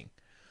overwhelming.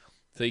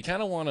 So you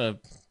kind of want to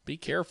be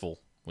careful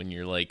when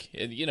you're like,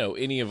 you know,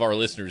 any of our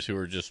listeners who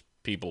are just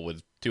people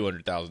with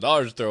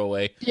 $200,000 to throw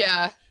away.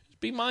 Yeah.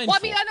 Be mindful. Well,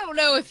 I mean, I don't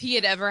know if he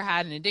had ever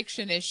had an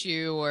addiction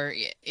issue or,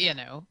 you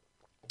know.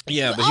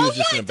 Yeah, but he was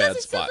just in a bad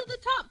spot. It says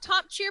at the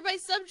top cheer by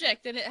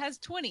subject, and it has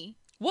 20.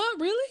 What,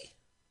 really?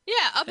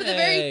 Yeah, up at the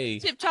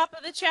very top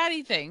of the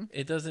chatty thing.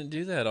 It doesn't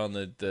do that on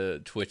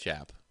the Twitch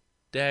app.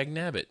 Dag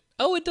nabbit.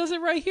 Oh, it does it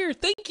right here.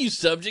 Thank you,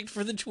 subject,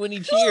 for the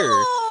 20 cheer.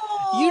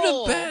 Oh! You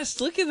the best.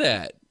 Look at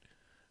that.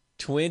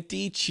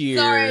 20 cheer.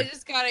 Sorry, I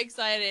just got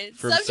excited.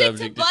 Subject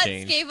to Butts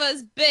gave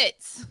us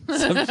bits.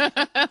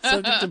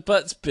 Subject to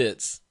Butts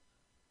bits.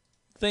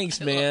 Thanks,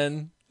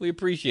 man. We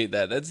appreciate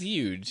that. That's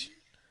huge.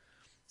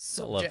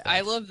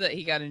 I love that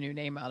he got a new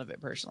name out of it,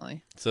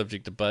 personally.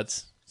 Subject to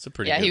Butts. It's a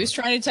pretty good he was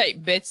trying to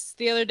type bits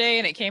the other day,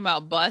 and it came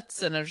out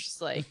butts, and I was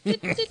just like...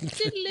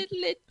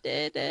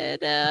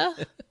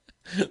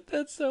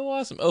 That's so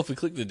awesome. Oh, if we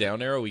click the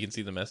down arrow, we can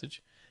see the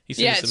message. He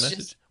sent us a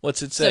message.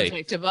 What's it say?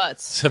 Subject to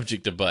Butts.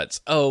 Subject to Butts.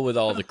 Oh, with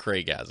all the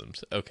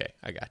Craigasms. Okay,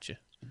 I got you.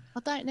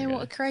 I don't know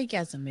what a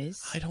Craigasm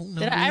is. I don't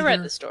know. I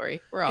read the story.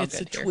 We're all It's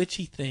good a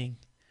twitchy thing.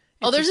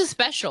 There's a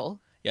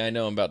special. Yeah, I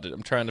know.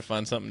 I'm trying to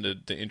find something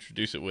to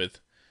introduce it with.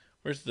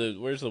 Where's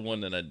the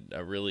one that I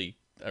really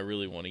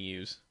want to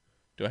use?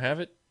 Do I have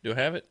it?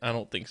 I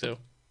don't think so.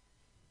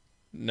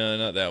 No,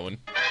 not that one.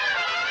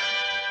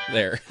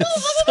 There.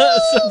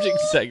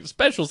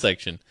 Special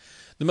section.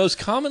 The most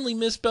commonly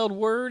misspelled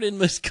word in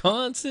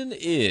Wisconsin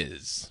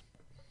is...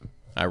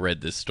 I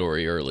read this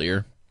story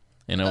earlier,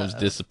 and I was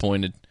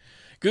disappointed.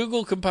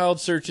 Google compiled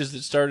searches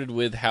that started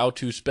with how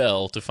to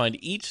spell to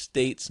find each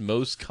state's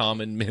most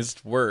common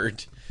missed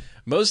word.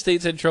 Most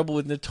states had trouble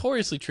with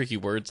notoriously tricky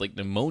words like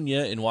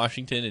pneumonia in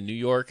Washington and New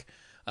York,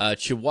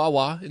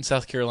 Chihuahua in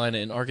South Carolina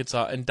and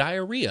Arkansas, and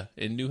diarrhea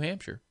in New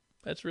Hampshire.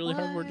 That's a really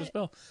hard word to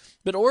spell.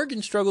 But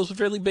Oregon struggles with a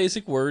fairly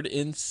basic word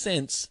in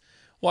sense.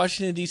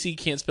 Washington, D.C.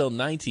 can't spell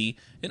 90,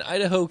 and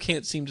Idaho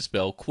can't seem to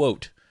spell,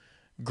 quote.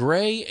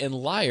 Gray and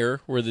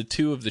liar were the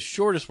two of the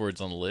shortest words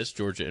on the list,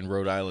 Georgia and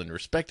Rhode Island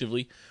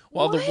respectively,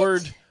 while the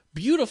word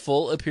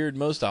beautiful appeared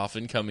most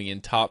often, coming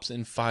in tops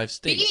in 5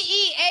 states.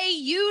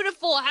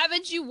 B-E-A-beautiful.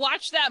 Haven't you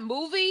watched that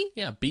movie?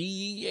 Yeah,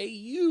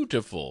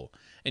 B-E-A-beautiful.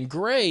 And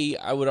gray,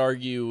 I would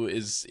argue,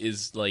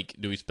 is like,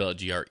 do we spell it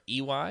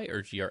G-R-E-Y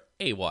or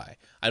G-R-A-Y?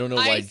 I don't know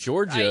why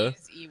Georgia... I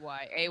use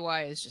E-Y.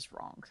 A-Y is just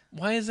wrong.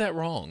 Why is that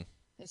wrong?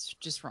 It's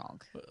just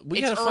wrong. We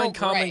got to find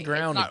common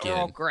ground again. It's not again.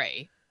 Earl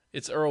Grey.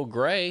 It's Earl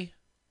Grey.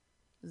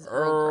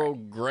 Earl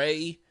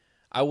Grey.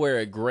 I wear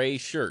a gray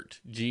shirt.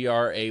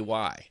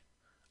 G-R-A-Y.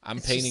 I'm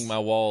painting my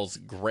walls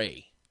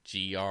gray.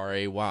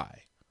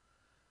 G-R-A-Y.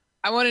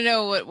 I want to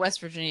know what West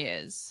Virginia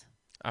is.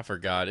 I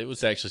forgot. It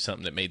was actually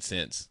something that made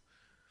sense.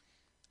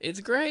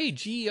 It's gray.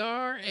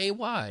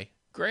 G-R-A-Y.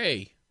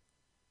 Gray.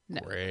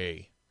 No.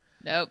 Gray.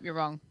 Nope, you're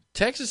wrong.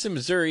 Texas and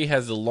Missouri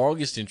has the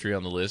longest entry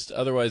on the list,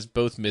 otherwise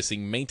both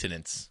missing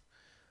maintenance.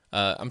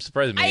 I'm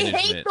surprised management... I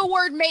hate the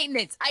word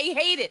maintenance. I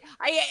hate it.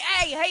 I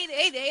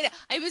hate it.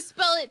 I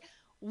misspell it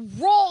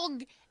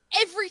wrong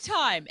every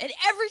time. And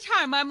every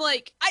time I'm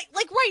like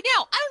right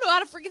now, I don't know how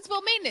to freaking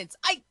spell maintenance.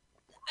 I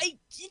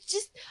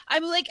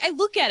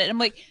look at it. I'm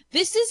like,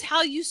 this is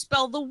how you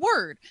spell the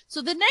word.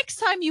 So the next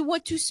time you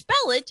want to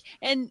spell it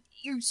and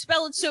you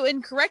spell it so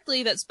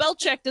incorrectly that spell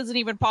check doesn't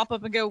even pop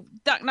up and go,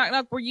 knock, knock,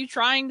 knock. Were you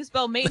trying to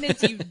spell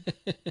maintenance? You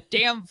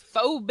damn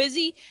faux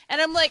busy.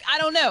 And I'm like, I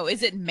don't know.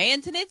 Is it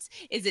maintenance?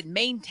 Is it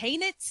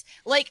maintainance?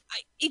 Like,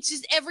 it's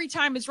just every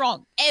time it's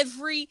wrong.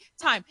 Every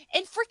time.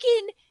 And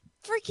freaking,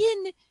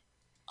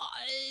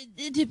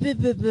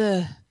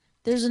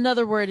 there's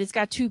another word. It's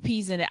got 2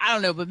 P's in it. I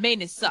don't know, but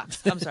maintenance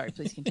sucks. I'm sorry.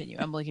 Please continue.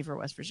 I'm looking for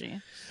West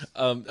Virginia.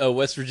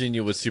 West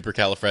Virginia was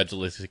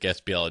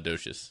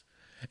supercalifragilisticexpialidocious.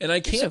 And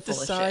I can't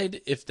decide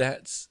if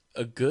that's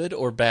a good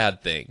or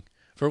bad thing.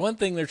 For one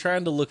thing, they're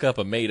trying to look up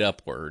a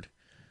made-up word.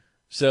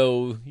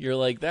 So you're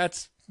like,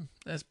 that's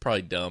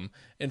probably dumb.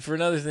 And for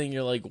another thing,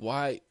 you're like,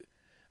 why?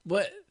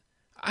 What?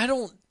 I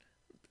don't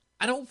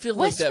feel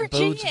like that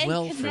bodes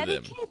well for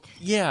them.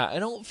 Yeah, I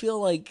don't feel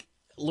like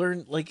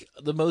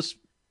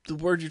the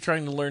word you're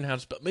trying to learn how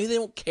to spell. Maybe they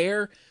don't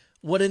care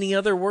what any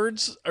other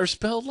words are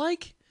spelled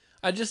like.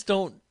 I just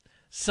don't.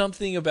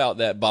 Something about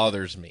that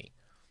bothers me.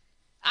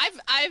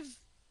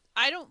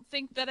 I don't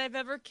think that I've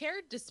ever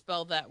cared to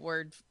spell that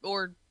word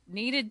or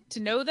needed to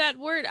know that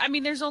word. I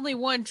mean, there's only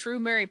one true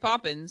Mary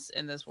Poppins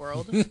in this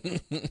world.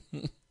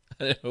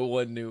 I know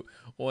one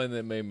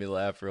that made me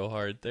laugh real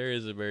hard. There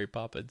is a Mary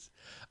Poppins.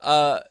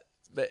 But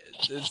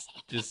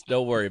just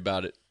don't worry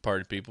about it,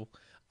 party people.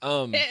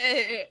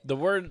 The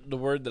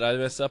word that I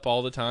mess up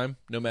all the time,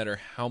 no matter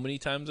how many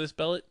times I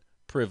spell it,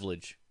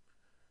 privilege.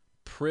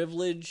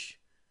 Privilege.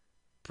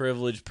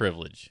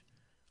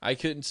 I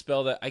couldn't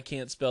spell that. I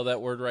can't spell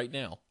that word right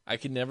now. I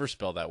can never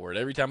spell that word.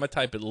 Every time I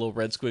type it, the little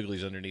red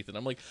squigglies underneath it.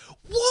 I'm like,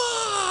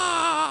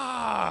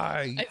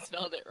 why? I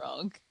spelled it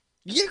wrong.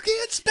 You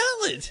can't spell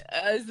it.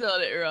 I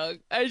spelled it wrong.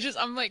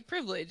 I'm like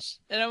privilege.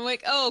 And I'm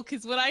like, oh,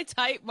 because when I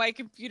type, my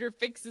computer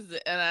fixes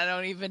it. And I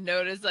don't even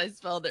notice I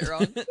spelled it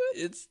wrong.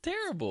 It's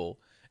terrible.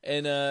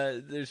 And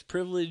there's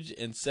privilege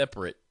and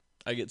separate.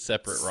 I get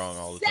separate wrong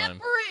all the time.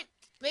 Separate?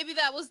 Maybe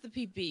that was the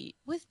PP.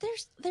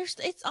 There's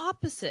it's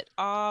opposite.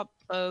 How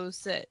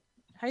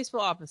you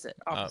spell opposite?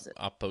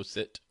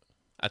 Opposite,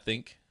 I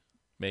think.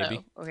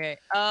 Maybe. Oh, okay.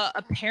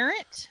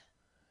 Apparent?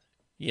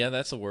 Yeah,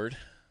 that's a word.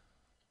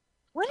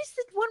 What is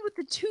the one with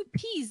the two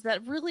P's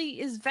that really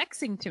is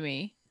vexing to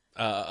me?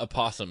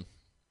 Opossum.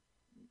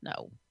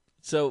 No.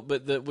 So,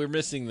 but we're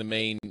missing the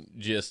main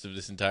gist of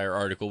this entire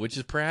article, which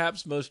is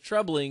perhaps most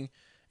troubling,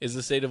 is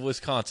the state of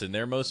Wisconsin.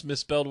 Their most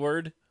misspelled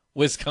word?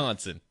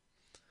 Wisconsin.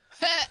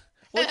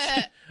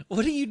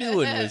 What are you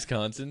doing,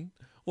 Wisconsin?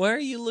 Why are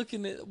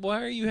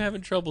you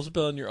having trouble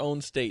spelling your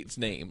own state's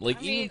name?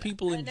 Like, even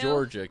people in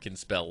Georgia can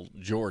spell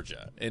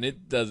Georgia, and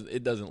it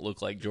doesn't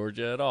look like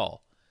Georgia at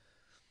all.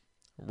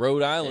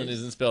 Rhode Island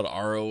isn't spelled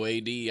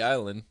R-O-A-D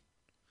Island.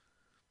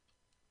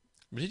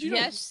 Did you know?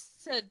 Yes,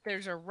 said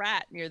there's a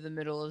rat near the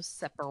middle of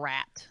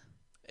separate.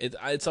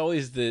 It's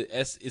always the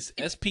it's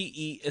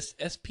S-P-E,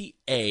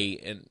 S-P-A,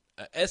 and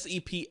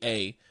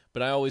S-E-P-A,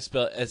 but I always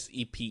spell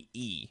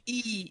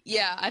S-E-P-E.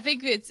 Yeah, I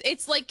think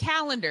it's like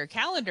calendar.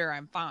 Calendar,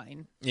 I'm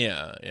fine.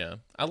 Yeah.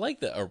 I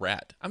like a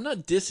rat. I'm not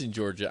dissing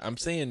Georgia. I'm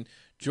saying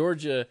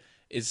Georgia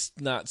is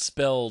not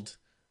spelled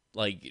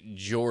like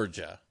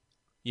Georgia.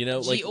 You know,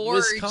 like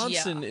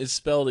Wisconsin is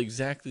spelled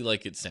exactly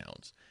like it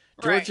sounds.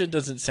 Georgia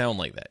doesn't sound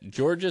like that.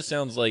 Georgia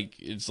sounds like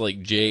it's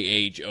like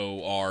J-H-O-R-J-A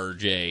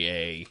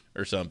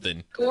or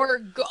something.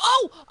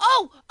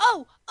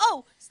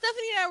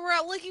 Stephanie and I were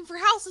out looking for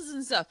houses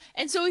and stuff,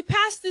 and so we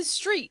passed this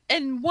street,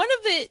 and one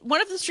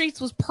of the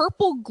streets was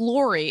Purple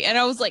Glory, and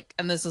I was like,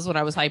 and this is when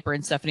I was hyper,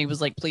 and Stephanie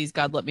was like, "Please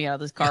God, let me out of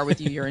this car with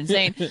you. You're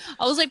insane."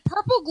 I was like,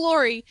 "Purple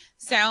Glory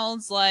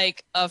sounds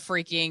like a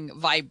freaking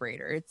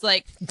vibrator." It's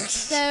like,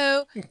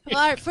 so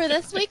for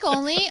this week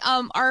only,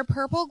 our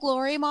Purple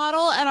Glory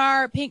model and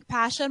our Pink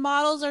Passion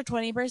models are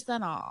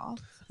 20% off.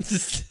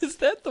 Is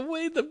that the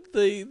way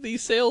the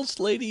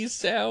sales ladies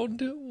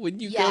sound when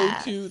you go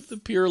to the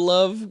Pure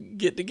Love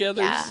get-togethers?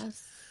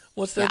 Yes.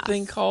 What's that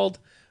thing called?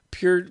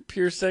 Pure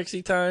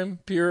sexy time?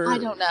 I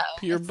don't know.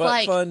 Pure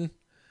butt fun?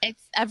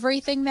 It's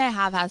everything they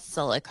have has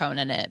silicone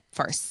in it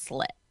for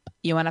slip.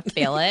 You want to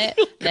feel it?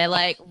 They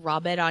like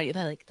rub it on you.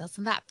 They're like,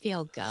 doesn't that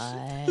feel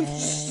good?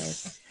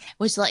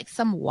 Would you like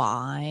some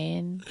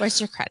wine?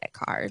 Where's your credit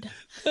card?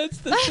 That's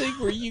the thing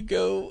where you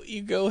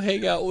go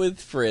hang out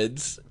with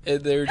friends,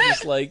 and they're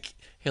just like,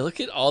 hey, look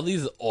at all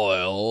these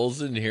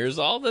oils, and here's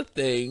all the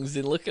things,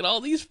 and look at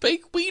all these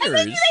fake wieners. And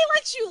then they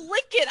let you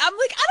lick it. I'm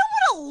like, I don't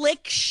want to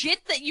lick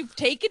shit that you've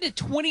taken to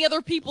 20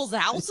 other people's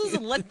houses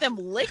and let them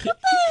lick. What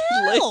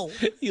the hell?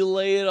 You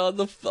lay it on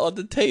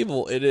the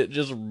table, and it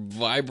just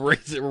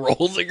vibrates and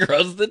rolls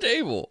across the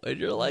table, and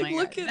you're like,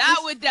 look at that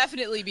this. would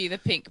definitely be the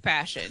Pink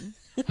Passion.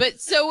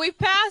 But so we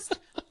passed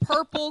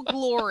Purple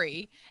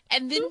Glory,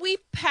 and then we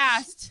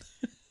passed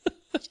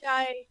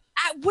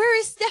where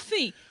is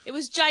Stephanie? It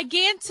was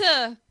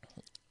Giganta.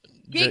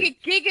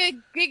 Gigantia.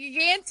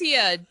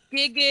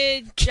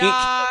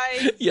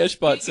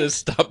 Yeshbot says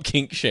stop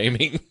kink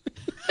shaming.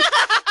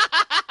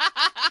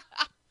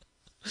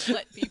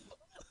 Let people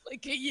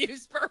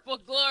use Purple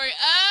Glory.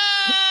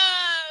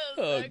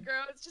 So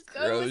gross. Just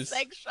go to a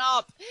sex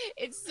shop.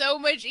 It's so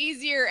much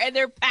easier, and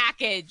they're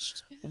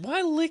packaged.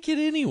 Why lick it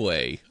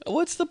anyway?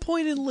 What's the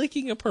point in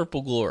licking a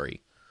Purple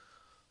Glory?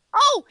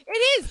 Oh,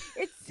 it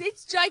is.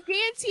 It's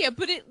Gigantia,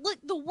 but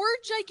the word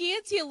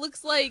Gigantia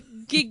looks like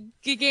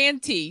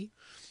Giganti.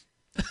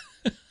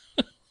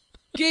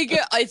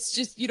 It's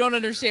just, you don't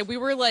understand. We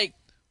were like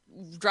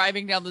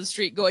driving down the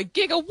street going,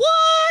 Giga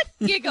what?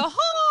 Giga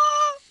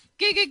ha?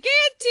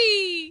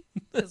 Giganti.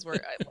 Because we're,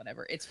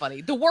 whatever. It's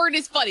funny. The word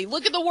is funny.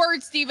 Look at the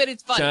word, Steven.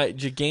 It's funny.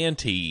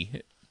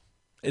 Giganti.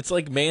 It's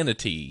like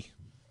manatee.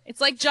 It's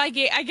like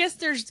gigant. I guess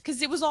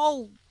because it was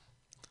all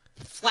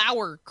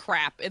flower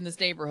crap in this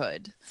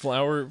neighborhood.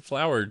 Flower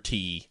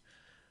tea.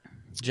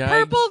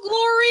 Purple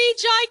Glory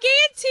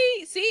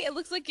Giganti. See, it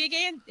looks like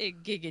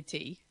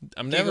Gigati.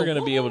 I'm never going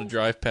to be able to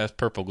drive past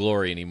Purple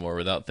Glory anymore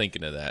without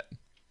thinking of that.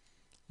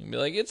 You'd be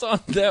like, it's on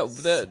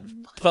that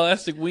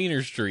plastic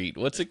wiener street.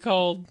 What's it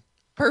called?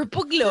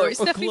 Purple Glory.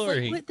 Purple Stephanie's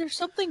Glory. like, there's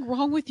something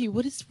wrong with you.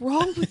 What is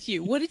wrong with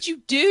you? What did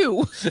you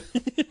do?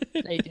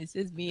 Like, this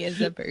is me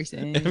as a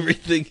person.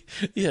 Everything.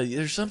 Yeah,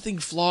 there's something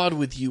flawed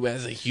with you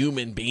as a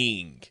human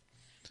being.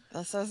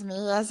 This is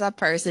me as a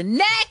person.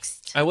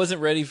 Next! I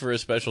wasn't ready for a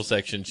special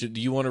section.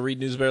 Do you want to read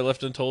News Bear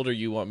Left Untold, or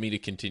you want me to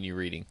continue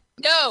reading?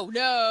 No.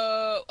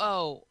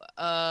 Oh,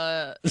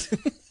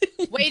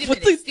 wait a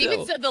minute.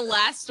 Steven said the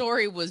last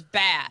story was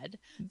bad.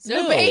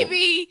 So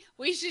maybe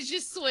we should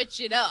just switch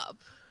it up.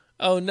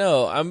 Oh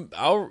no,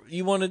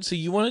 you want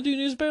to do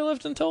News Bear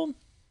Left Untold?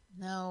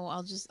 No,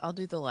 I'll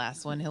do the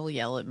last one. He'll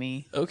yell at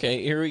me.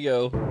 Okay, here we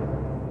go.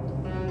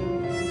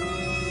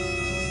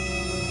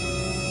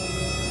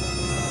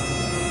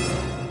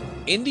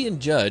 Indian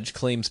judge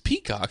claims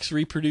peacocks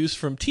reproduce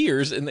from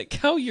tears and that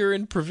cow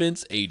urine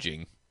prevents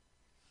aging.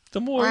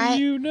 The more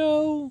you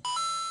know.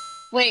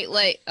 Wait,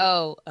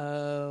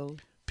 oh.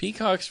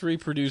 Peacocks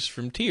reproduce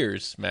from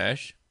tears,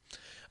 Smash.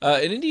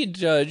 An Indian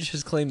judge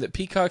has claimed that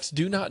peacocks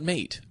do not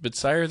mate, but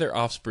sire their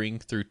offspring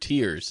through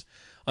tears.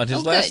 On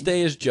his last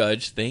day as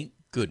judge, thank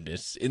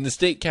goodness, in the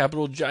state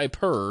capital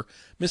Jaipur,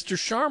 Mr.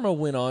 Sharma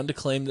went on to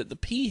claim that the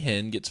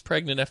peahen gets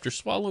pregnant after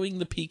swallowing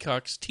the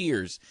peacock's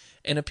tears,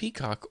 and a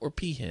peacock or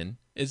peahen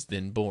is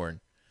then born.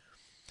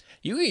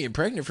 You can get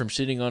pregnant from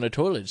sitting on a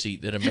toilet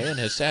seat that a man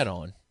has sat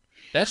on.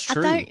 That's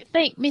true. I don't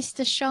think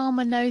Mr.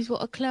 Sharma knows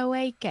what a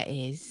cloaca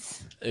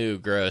is. Ooh,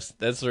 gross.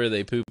 That's where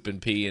they poop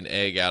and pee and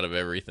egg out of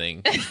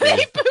everything. They poop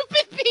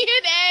and pee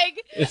an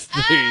egg. It's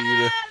the,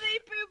 they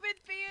poop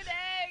and pee an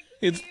egg.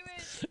 It's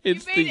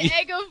you made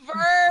egg a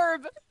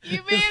verb.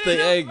 You made it's the it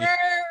egg. a verb.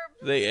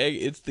 The egg.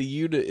 It's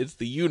the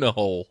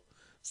unihole.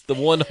 It's the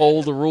one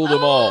hole to rule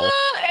them all.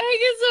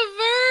 Egg is a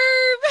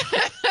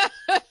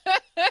verb.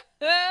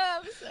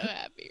 I'm so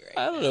happy right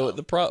now. I don't know what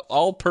the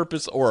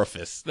all-purpose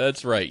orifice.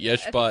 That's right.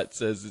 Yeshbot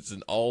says it's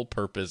an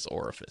all-purpose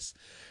orifice.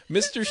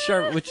 Mr.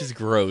 Sharp, which is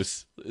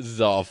gross. This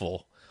is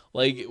awful.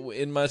 Like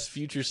in my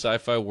future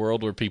sci-fi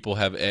world where people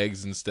have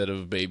eggs instead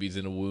of babies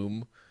in a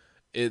womb,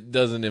 it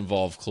doesn't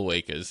involve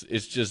cloacas.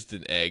 It's just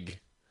an egg.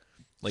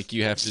 Like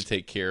you have to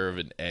take care of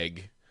an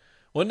egg.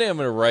 One day I'm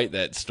going to write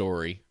that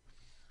story.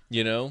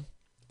 You know?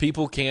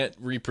 People can't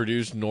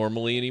reproduce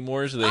normally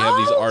anymore, so they have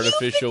these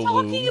artificial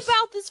wombs. You've been talking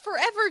about this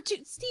forever.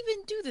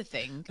 Steven, do the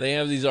thing. They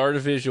have these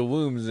artificial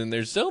wombs, and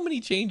there's so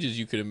many changes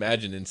you could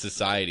imagine in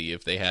society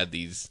if they had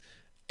these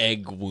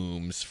egg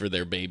wombs for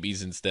their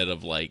babies instead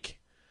of, like,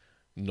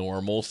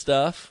 normal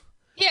stuff.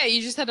 Yeah,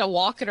 you just had to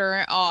walk it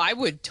around. Oh, I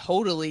would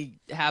totally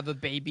have a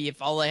baby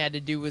if all I had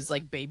to do was,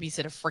 like,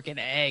 babysit a freaking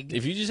egg.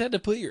 If you just had to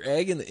put your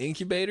egg in the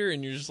incubator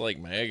and you're just like,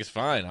 my egg is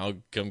fine, I'll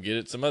come get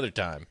it some other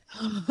time.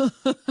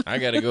 I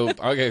gotta go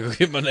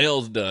get my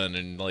nails done,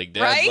 and like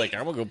Dad's like,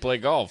 I'm gonna go play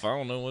golf. I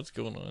don't know what's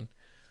going on.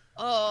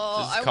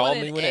 Oh, just call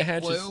me when it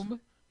hatches.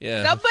 Womb.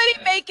 Yeah. Somebody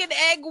make an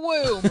egg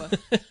womb.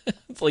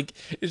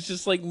 It's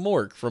just like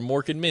Mork from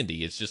Mork and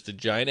Mindy. It's just a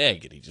giant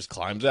egg, and he just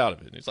climbs out of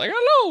it. And he's like,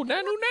 hello,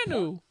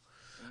 nanu.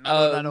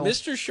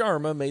 Mr.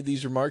 Sharma made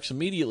these remarks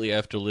immediately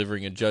after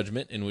delivering a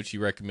judgment in which he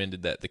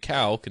recommended that the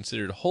cow,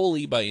 considered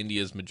holy by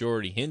India's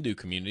majority Hindu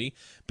community,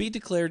 be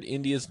declared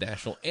India's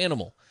national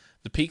animal.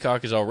 The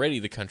peacock is already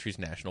the country's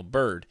national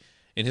bird.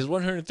 In his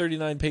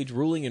 139-page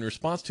ruling in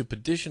response to a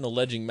petition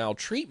alleging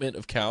maltreatment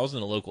of cows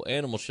in a local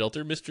animal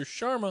shelter, Mr.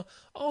 Sharma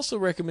also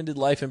recommended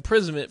life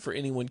imprisonment for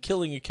anyone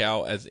killing a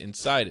cow as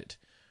inside it.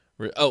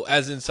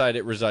 As inside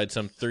it resides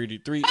some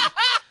 33...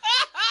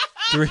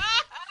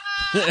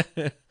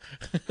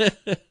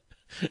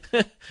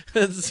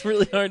 It's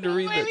really hard to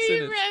read that sentence. When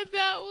you read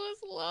that was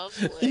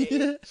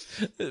lovely.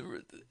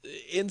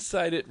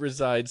 Inside it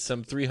resides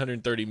some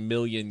 330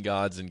 million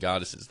gods and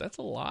goddesses. That's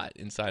a lot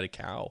inside a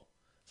cow.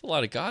 It's a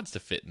lot of gods to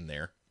fit in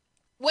there.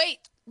 Wait.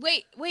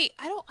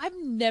 I've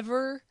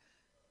never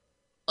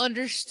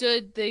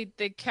understood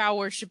the cow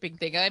worshipping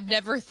thing. I've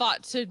never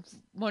thought to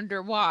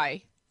wonder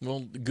why.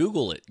 Well,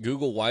 Google it.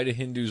 Google why do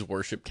Hindus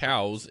worship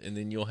cows, and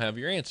then you'll have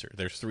your answer.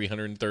 There's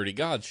 330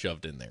 gods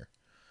shoved in there.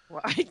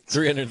 Right.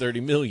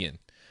 330 million.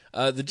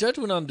 The judge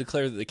went on to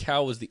declare that the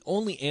cow was the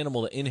only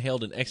animal that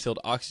inhaled and exhaled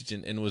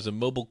oxygen and was a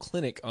mobile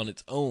clinic on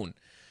its own.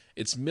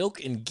 Its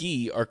milk and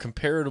ghee are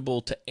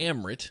comparable to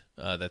amrit,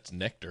 that's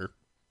nectar,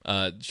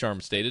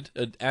 Sharma stated,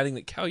 adding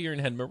that cow urine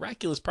had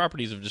miraculous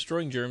properties of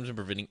destroying germs and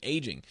preventing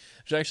aging.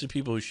 There's actually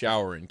people who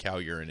shower in cow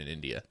urine in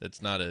India.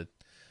 That's not an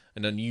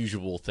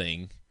unusual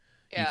thing.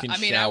 Yeah, you can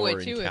I shower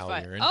would too in cow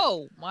if urine.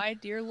 Oh, my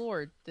dear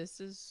Lord, this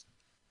is...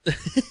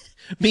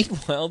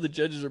 Meanwhile, the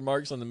judge's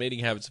remarks on the mating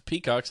habits of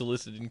peacocks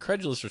elicited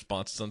incredulous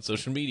responses on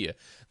social media.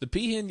 The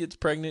peahen gets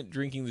pregnant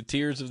drinking the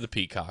tears of the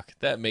peacock.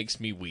 That makes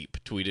me weep,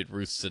 tweeted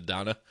Ruth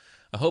Sadana.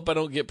 I hope I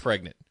don't get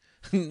pregnant.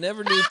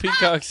 Never knew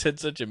peacocks had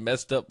such a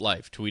messed up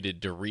life, tweeted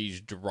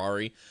Darij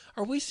Durari.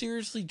 Are we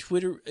seriously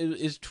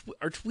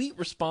are tweet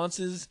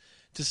responses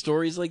to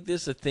stories like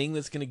this a thing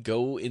that's going to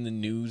go in the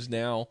news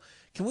now?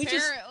 Can we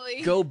just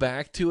go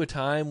back to a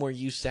time where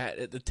you sat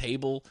at the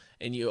table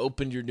and you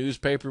opened your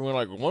newspaper and were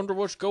like, wonder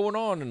what's going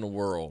on in the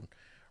world?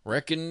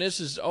 Reckon this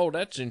is,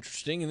 that's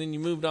interesting. And then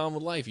you moved on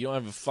with life. You don't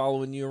have it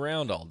following you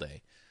around all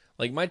day.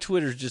 Like, my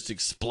Twitter's just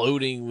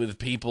exploding with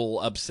people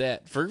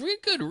upset for a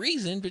good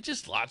reason, but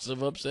just lots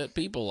of upset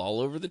people all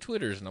over the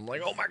Twitters. And I'm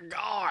like, oh my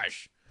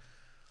gosh.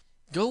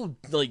 Go,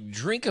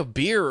 drink a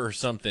beer or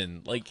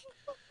something.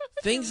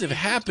 Things have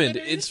happened.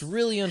 It's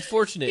really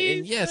unfortunate.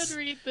 And yes,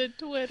 read the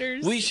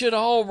Twitters. We should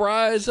all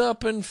rise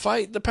up and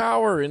fight the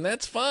power, and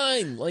that's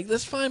fine.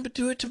 That's fine, but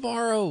do it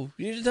tomorrow.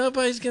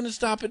 Nobody's going to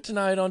stop it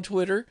tonight on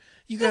Twitter.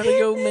 You got to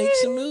go make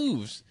some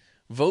moves.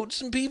 Vote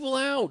some people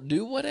out.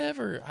 Do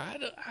whatever.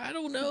 I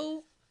don't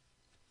know.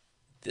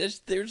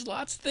 There's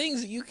lots of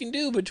things that you can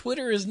do, but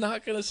Twitter is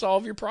not going to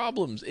solve your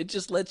problems. It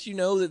just lets you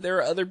know that there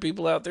are other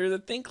people out there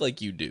that think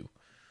like you do.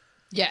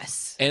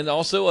 Yes. And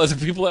also other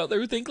people out there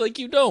who think like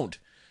you don't.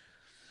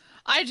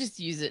 I just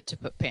use it to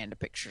put panda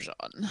pictures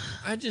on.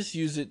 I just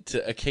use it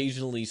to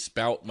occasionally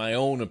spout my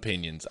own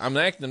opinions. I'm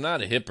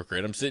not a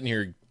hypocrite. I'm sitting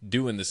here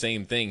doing the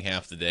same thing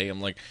half the day.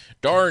 I'm like,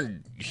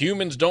 darn,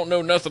 humans don't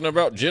know nothing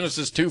about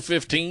Genesis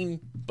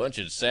 2:15. Bunch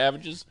of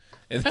savages.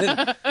 And then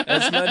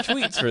that's my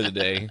tweets for the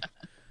day.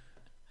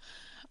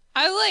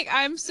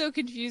 I'm so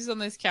confused on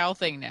this cow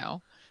thing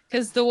now.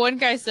 Because the one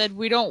guy said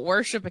we don't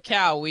worship a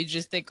cow, we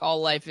just think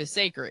all life is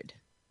sacred.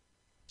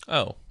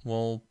 Oh,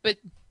 well. But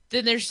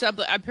then there's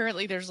something,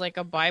 apparently there's like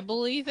a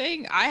Bible-y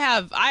thing.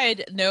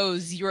 I know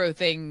zero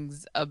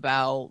things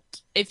about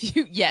if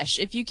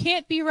you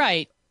can't be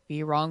right,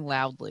 be wrong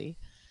loudly.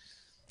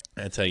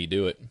 That's how you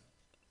do it.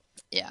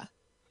 Yeah.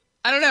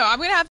 I don't know.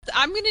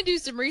 I'm gonna do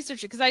some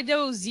research because I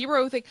know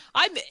zero thing.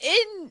 I'm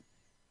in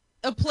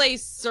a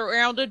place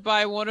surrounded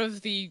by one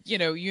of the,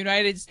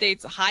 United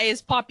States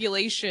highest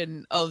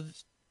population of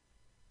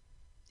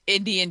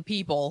Indian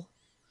people.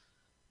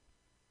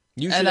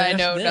 And I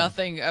know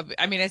nothing of,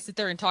 I sit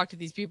there and talk to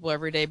these people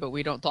every day, but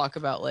we don't talk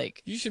about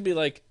You should be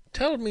like,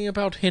 tell me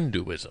about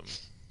Hinduism.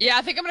 Yeah,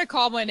 I think I'm going to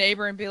call my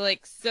neighbor and be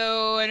like,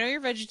 so I know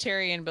you're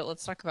vegetarian, but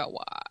let's talk about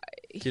why.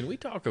 Can we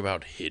talk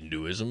about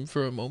Hinduism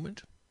for a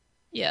moment?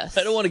 Yes.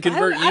 I don't want to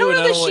convert you. I don't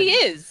know that she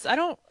is. I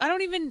don't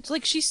even,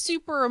 she's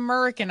super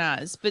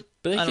Americanized, but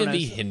it can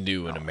be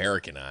Hindu and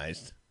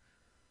Americanized.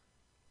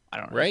 I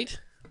don't know. Right?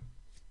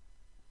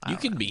 You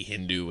can be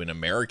Hindu and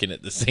American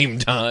at the same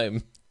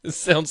time. It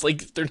sounds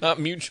like they're not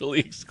mutually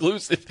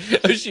exclusive.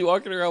 Is she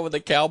walking around with a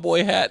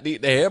cowboy hat and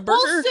eating a hamburger?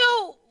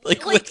 Also,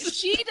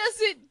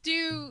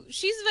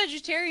 she's a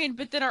vegetarian,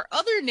 but then our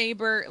other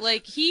neighbor,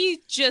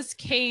 he just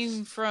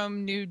came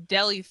from New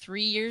Delhi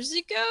 3 years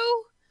ago.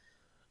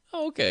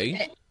 Oh,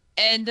 okay.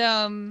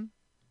 And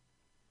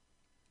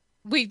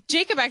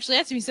Jacob actually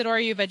asked me, he said, "Are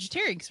you a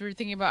vegetarian?" Because we were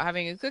thinking about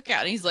having a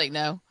cookout, and he's like,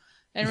 "No."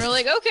 And we're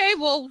like, "Okay,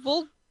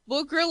 well,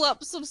 we'll grill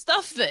up some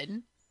stuff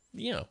then."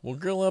 Yeah, we'll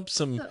grill up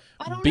some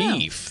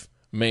beef,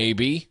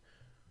 maybe.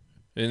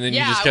 And then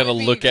you just kind of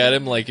look at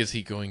him like, is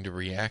he going to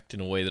react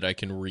in a way that I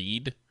can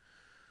read?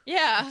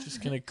 Yeah. I'm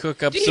just going to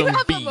cook up some beef. Do you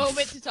have a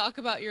moment to talk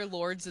about your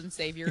lords and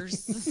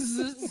saviors?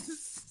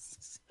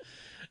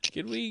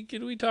 Can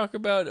we talk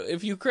about,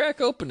 if you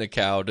crack open a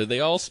cow, do they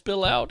all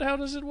spill out? How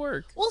does it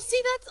work? Well, see,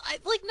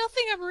 that's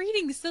nothing I'm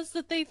reading says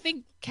that they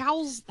think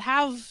cows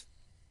have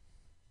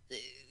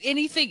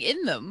anything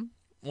in them.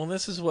 Well,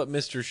 this is what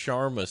Mr.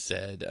 Sharma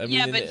said. I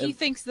mean, but he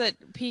thinks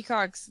that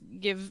peacocks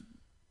give.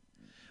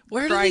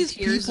 Where do these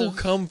people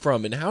come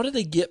from, and how do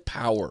they get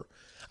power?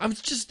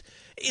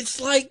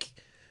 It's like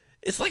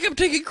I'm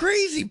taking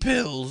crazy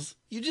pills.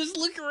 You just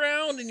look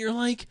around and you're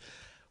like,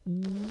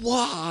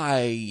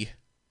 why?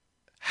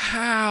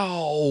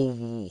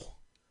 How?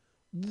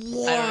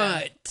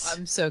 What?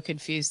 I'm so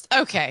confused.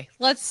 Okay,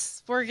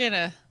 we're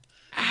gonna.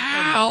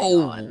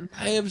 How?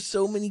 I have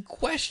so many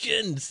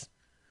questions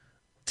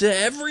to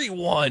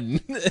everyone,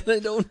 and I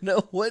don't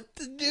know what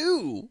to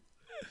do.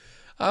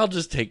 I'll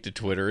just take to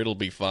Twitter. It'll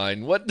be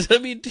fine. What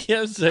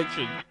WTF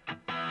section?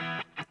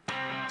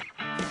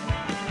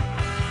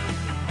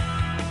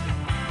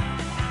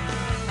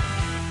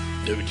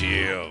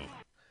 WTF.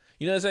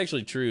 That's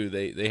actually true.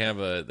 They have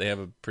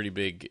a pretty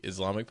big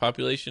Islamic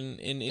population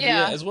in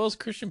India, as well as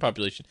Christian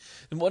population.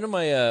 And one of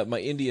my my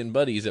Indian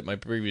buddies at my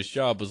previous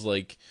job was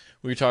like,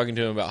 we were talking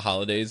to him about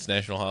holidays,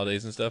 national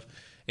holidays and stuff,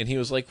 and he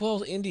was like,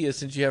 "Well, India,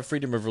 since you have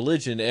freedom of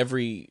religion,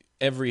 every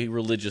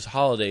religious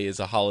holiday is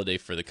a holiday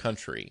for the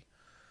country."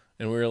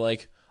 And we were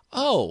like,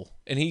 "Oh."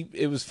 And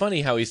it was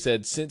funny how he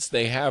said, "Since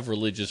they have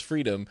religious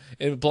freedom,"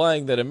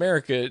 implying that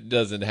America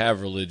doesn't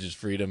have religious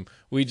freedom.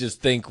 We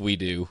just think we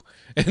do.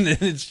 And then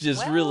it's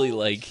just really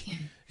like,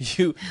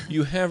 you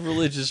have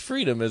religious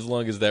freedom as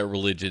long as that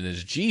religion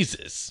is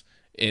Jesus,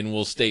 and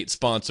will state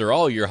sponsor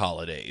all your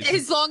holidays.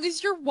 As long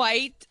as you're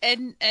white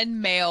and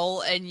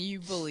male and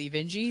you believe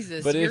in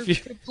Jesus, but you're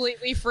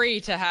completely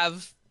free to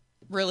have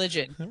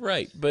religion.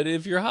 Right. But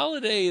if your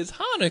holiday is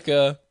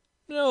Hanukkah,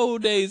 no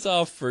days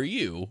off for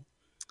you.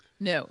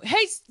 No.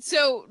 Hey,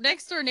 so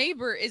next door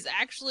neighbor is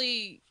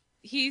actually,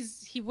 he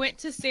went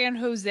to San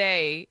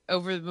Jose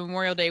over the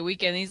Memorial Day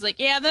weekend. He's like,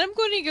 "Yeah, then I'm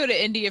going to go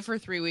to India for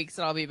 3 weeks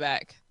and I'll be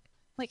back."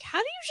 Like, how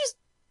do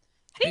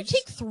you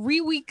take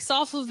 3 weeks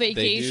off of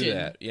vacation? They do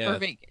that, yeah.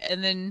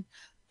 And then,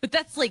 but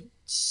that's like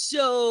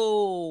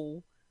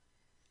so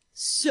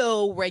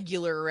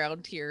regular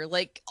around here.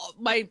 Like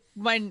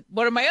one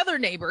of my other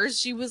neighbors,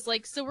 she was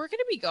like, "So we're going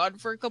to be gone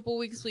for a couple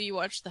weeks. Will you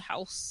watch the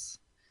house?"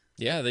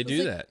 Yeah, they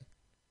do that.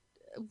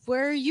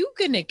 Where are you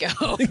gonna go?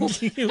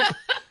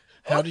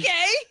 How do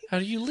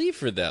you leave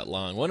for that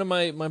long? One of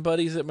my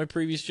buddies at my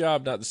previous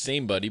job, not the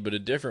same buddy, but a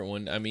different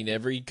one. I mean,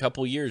 every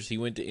couple years he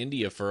went to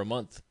India for a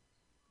month.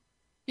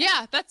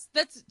 Yeah, that's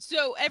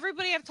so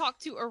everybody I've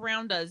talked to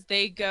around us,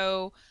 they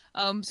go.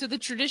 So the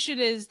tradition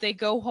is they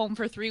go home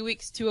for 3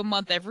 weeks to a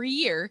month every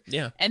year.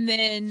 Yeah, and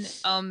then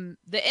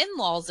the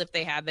in-laws, if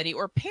they have any,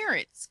 or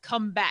parents,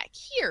 come back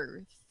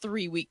here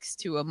 3 weeks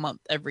to a month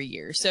every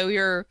year. So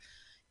you're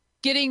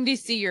getting to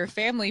see your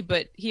family,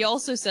 but he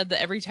also said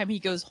that every time he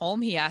goes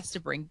home, he has to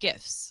bring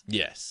gifts.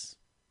 Yes.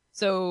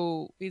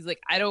 So he's like,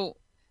 I'm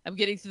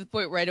getting to the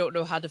point where I don't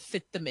know how to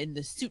fit them in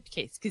the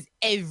suitcase because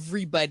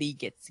everybody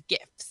gets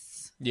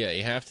gifts. Yeah,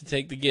 you have to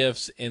take the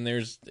gifts, and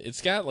there's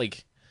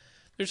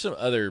some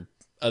other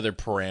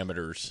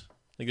parameters.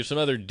 Like there's some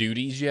other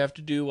duties you have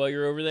to do while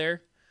you're over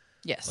there.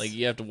 Yes. Like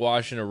you have to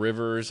wash in a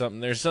river or something.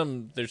 There's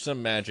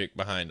some magic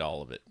behind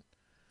all of it.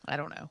 I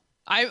don't know.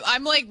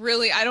 I'm like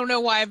really, I don't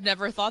know why I've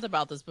never thought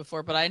about this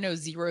before, but I know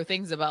zero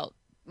things about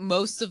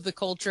most of the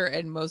culture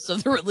and most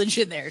of the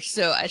religion there,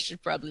 so I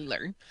should probably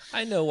learn.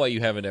 I know why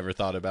you haven't ever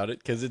thought about it,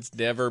 because it's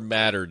never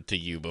mattered to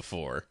you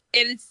before.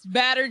 And it's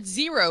mattered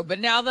zero, but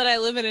now that I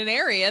live in an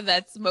area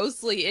that's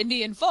mostly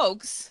Indian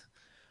folks,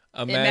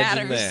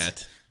 imagine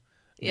that.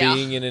 Yeah.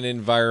 Being in an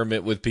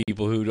environment with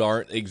people who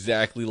aren't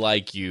exactly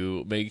like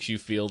you makes you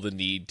feel the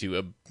need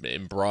to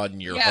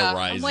broaden your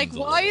horizons. I'm like,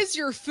 why is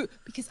your food?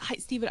 Because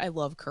Steven, I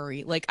love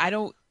curry. Like, I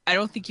don't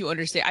think you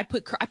understand. I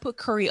put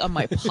curry on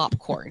my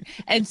popcorn,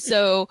 and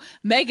so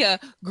Mega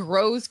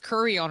grows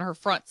curry on her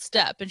front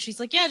step, and she's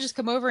like, yeah, just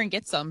come over and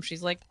get some.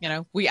 She's like,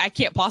 I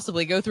can't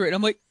possibly go through it. And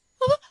I'm like,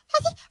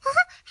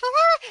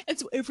 and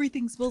so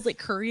everything smells like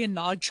curry and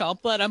Nag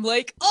Champa, and I'm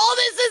like, oh,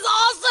 this is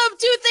awesome!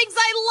 2 things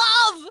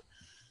I love.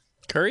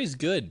 Curry's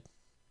good.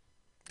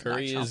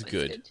 Curry is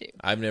good. Too.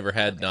 I've never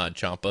had Nag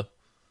Champa.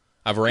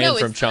 I've ran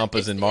from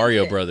Champas in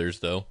Mario Brothers,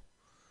 though.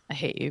 I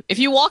hate you. If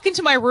you walk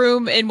into my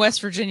room in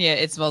West Virginia,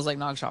 it smells like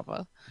Nag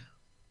Champa.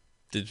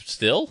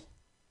 Still?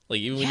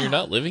 Like, even when you're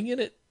not living in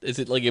it? Is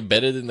it, like,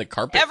 embedded in the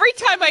carpet? Every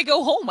time I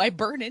go home, I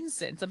burn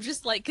incense. I'm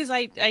just like, because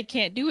I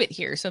can't do it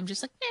here. So I'm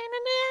just like,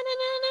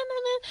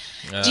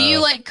 do you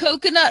like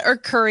coconut or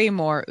curry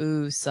more?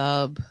 Ooh,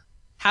 sub.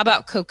 How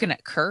about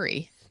coconut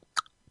curry?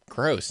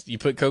 Gross. You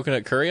put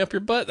coconut curry up your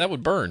butt? That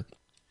would burn.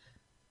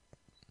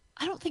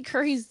 I don't think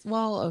curry's,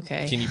 well,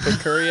 okay. Can you put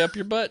curry up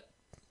your butt?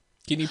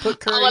 Can you put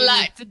curry? I would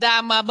like to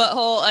dye my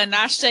butthole a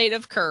nice shade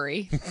of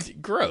curry.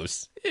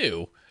 Gross.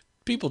 Ew.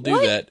 People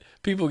do that.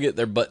 People get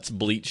their butts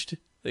bleached.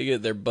 They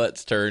get their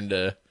butts turned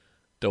to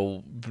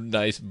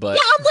nice butt.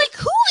 Yeah, I'm like,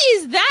 who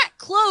is that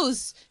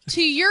close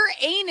to your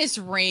anus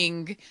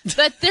ring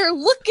that they're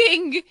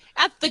looking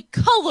at the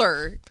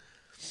color?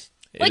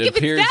 Like, if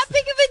it's that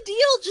big of a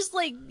deal, just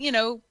like,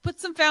 put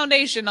some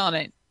foundation on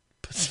it.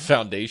 Put some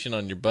foundation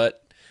on your butt.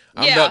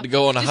 I'm about to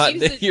go on a hot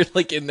day. You're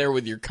like in there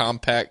with your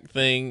compact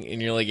thing,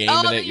 and you're like aiming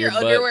at your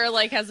butt. Your underwear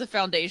like has a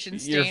foundation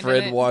stain. Your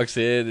friend walks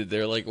in, and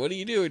they're like, "What are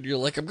you doing?" You're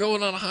like, "I'm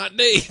going on a hot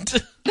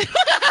date."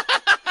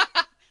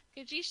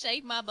 Could you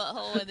shave my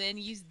butthole and then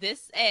use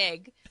this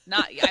egg?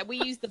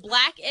 We use the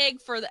black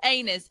egg for the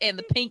anus and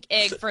the pink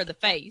egg for the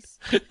face.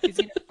 Because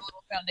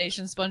little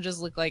foundation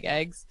sponges look like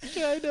eggs.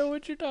 Yeah, I know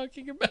what you're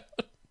talking about.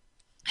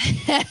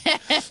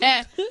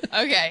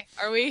 Okay,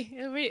 are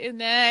we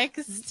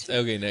next?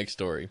 Okay, next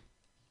story.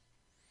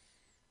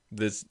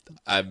 This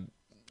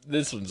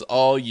one's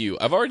all you.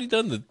 I've already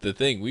done the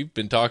thing. We've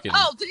been talking.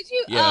 Oh, did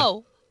you? Yeah.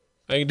 Oh.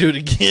 I can do it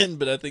again,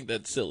 but I think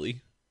that's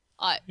silly.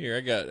 Here,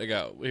 I got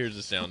here's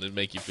the sound to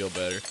make you feel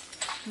better.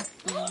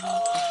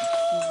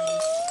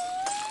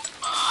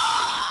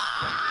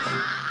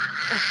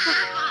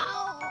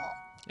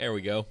 There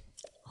we go.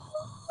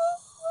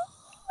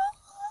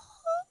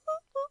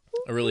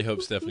 I really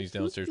hope Stephanie's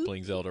downstairs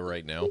playing Zelda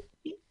right now.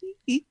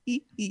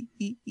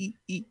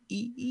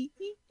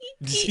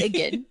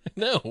 Again.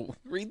 No,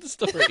 read the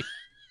story.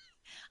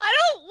 I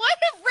don't want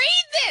to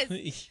read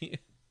this.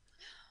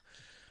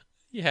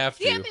 You have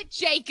to. Damn it,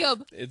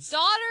 Jacob.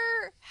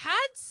 Daughter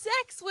had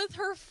sex with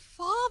her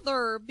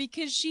father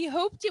because she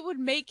hoped it would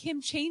make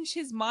him change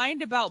his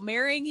mind about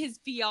marrying his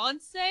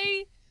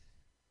fiance.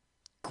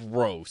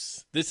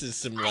 Gross. This is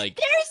some like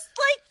there's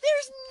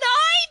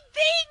 9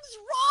 things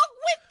wrong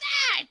with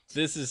that.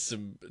 This is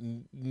some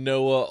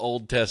Noah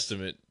Old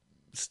Testament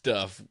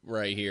stuff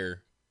right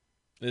here.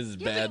 This is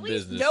bad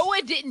business.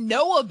 Noah didn't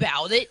know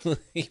about it.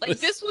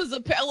 This was a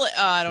pellet.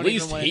 I don't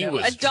even want to know.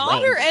 A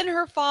daughter and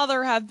her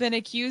father have been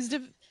accused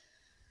of.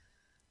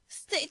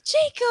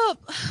 Jacob.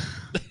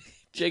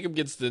 Jacob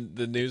gets the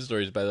news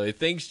stories, by the way.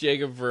 Thanks,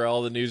 Jacob, for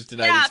all the news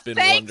tonight. It's been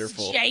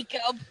wonderful.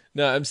 Jacob.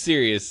 No, I'm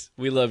serious.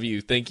 We love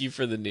you. Thank you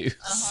for the news.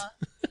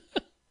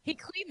 He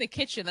cleaned the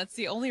kitchen. That's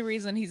the only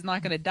reason he's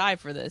not going to die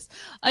for this.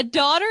 A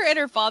daughter and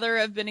her father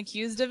have been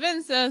accused of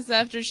incest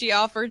after she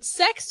offered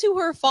sex to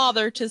her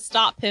father to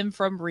stop him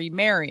from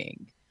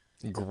remarrying.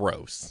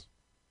 Gross.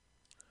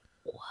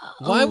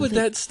 Why would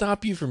that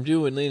stop you from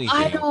doing anything?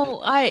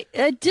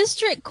 A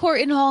district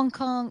court in Hong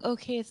Kong.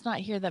 Okay, it's not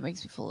here. That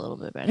makes me feel a little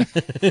bit better.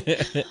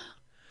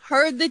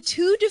 Heard the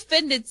 2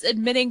 defendants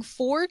admitting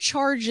 4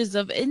 charges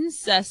of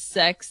incest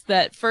sex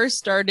that first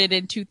started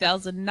in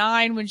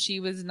 2009 when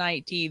she was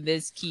 19.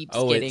 This keeps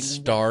getting... it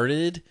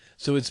started?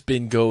 So it's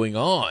been going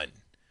on.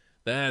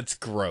 That's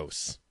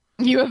gross.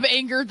 You have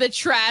angered the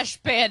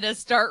trash panda.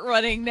 Start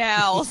running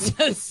now.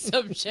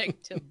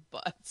 Subject to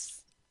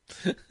butts.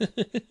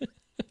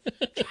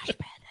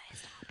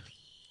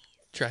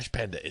 Trash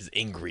panda is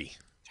angry.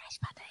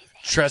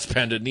 Trash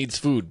panda needs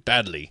food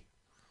badly.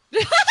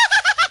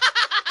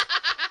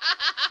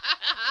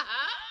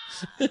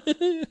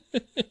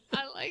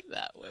 I like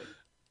that one.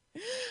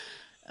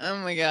 Oh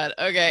my god.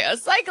 Okay. A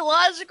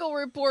psychological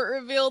report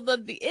revealed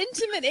that the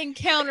intimate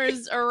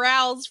encounters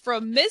aroused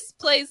from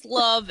misplaced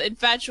love,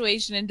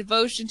 infatuation, and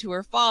devotion to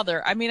her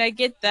father. I mean, I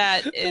get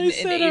that in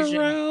Asian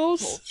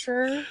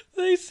culture.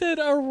 They said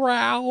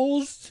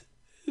aroused.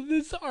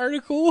 this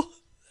article.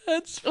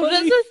 That's funny.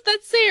 Well, does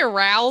that say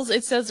arouse?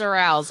 It says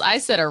arouse. I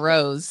said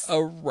arose.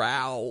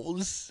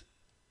 Arouse.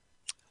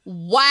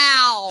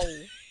 Wow.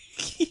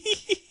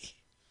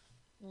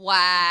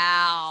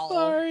 Wow.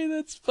 Sorry,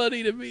 that's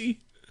funny to me.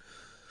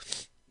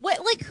 What?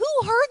 Like, who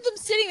heard them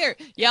sitting there?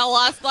 Yeah,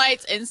 last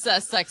night's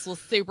incest sex was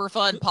super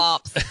fun,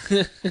 pops.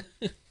 I'm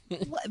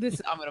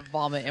gonna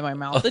vomit in my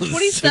mouth. The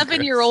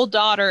 27-year-old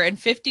daughter and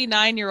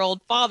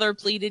 59-year-old father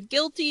pleaded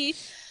guilty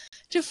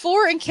to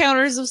 4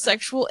 encounters of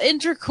sexual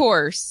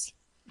intercourse.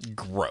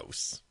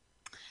 Gross.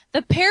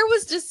 The pair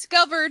was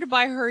discovered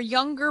by her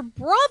younger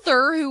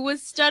brother, who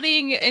was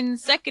studying in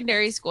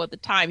secondary school at the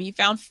time. He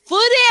found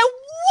footage.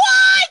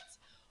 What?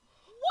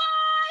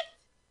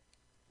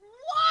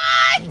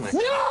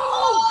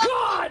 No,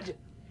 God!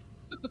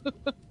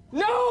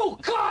 No,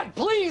 God,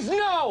 please,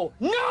 no!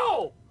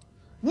 No!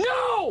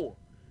 No!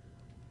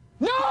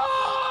 No!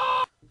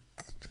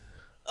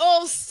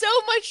 Oh, so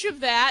much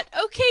of that.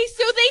 Okay,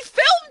 so they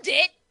filmed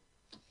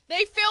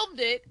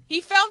it.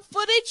 He found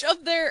footage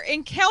of their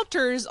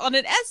encounters on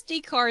an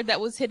SD card that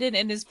was hidden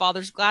in his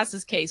father's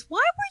glasses case. Why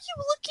were you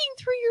looking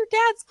through your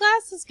dad's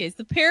glasses case?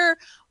 The pair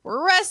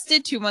were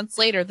arrested 2 months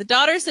later. The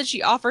daughter said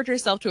she offered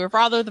herself to her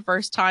father the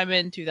first time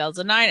in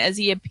 2009 as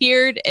he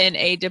appeared in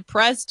a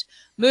depressed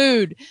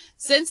mood.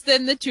 Since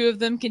then, the two of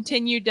them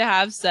continued to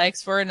have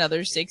sex for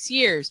another 6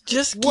 years.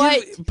 Just buy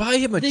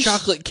him a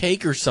chocolate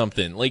cake or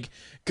something. Like,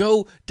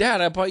 go, Dad,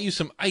 I bought you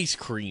some ice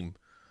cream.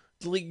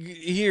 Like,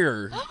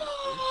 here.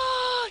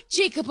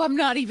 Jacob, I'm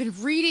not even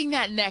reading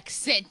that next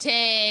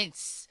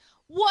sentence.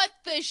 What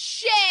the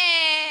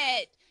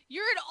shit?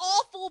 You're an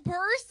awful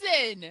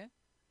person.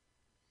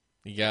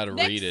 You gotta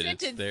read it.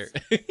 It's there.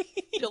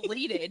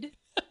 Deleted.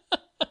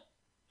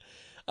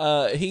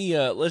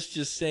 Let's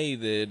just say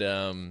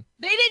that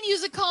they didn't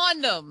use a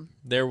condom.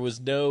 There was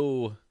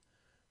no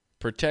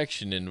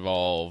protection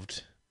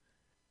involved.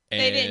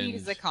 They didn't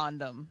use a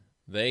condom.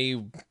 They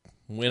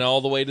went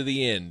all the way to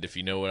the end, if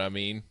you know what I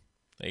mean.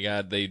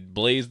 They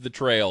blazed the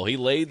trail. He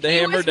laid the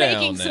hammer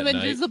down. He was making some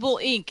invisible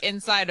ink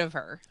inside of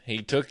her. He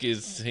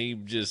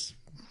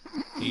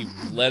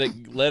let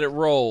it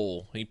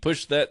roll. He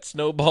pushed that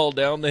snowball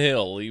down the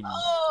hill.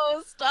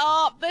 Oh,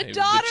 stop.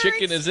 The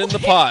chicken is in the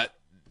pot.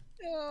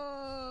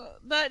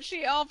 That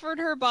she offered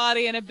her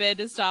body in a bid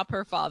to stop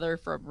her father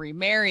from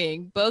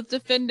remarrying. Both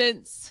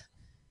defendants.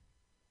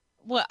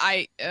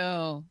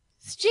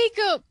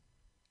 Jacob,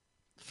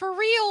 for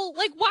real?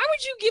 Like, why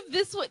would you give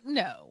this one?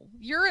 No,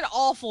 you're an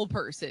awful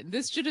person.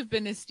 This should have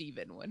been a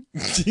Stephen one.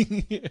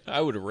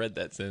 I would have read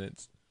that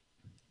sentence.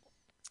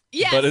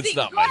 Yeah, but it's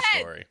not my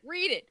story.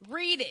 Read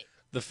it.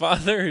 The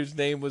father, whose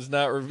name was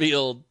not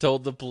revealed,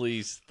 told the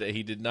police that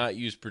he did not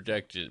use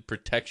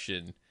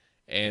protection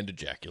and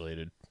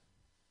ejaculated.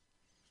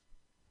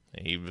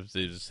 He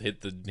just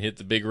hit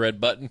the big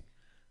red button,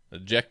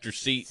 ejector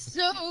seat.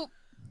 So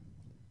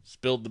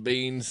spilled the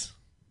beans.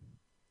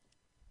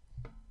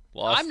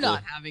 I'm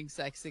not having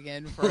sex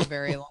again for a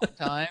very long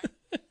time.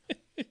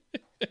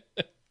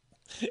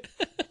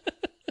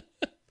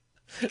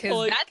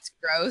 Because that's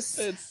gross.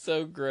 It's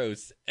so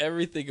gross.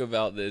 Everything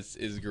about this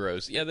is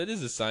gross. Yeah, that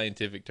is a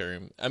scientific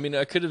term. I mean,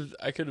 I could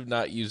have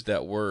not used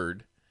that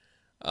word.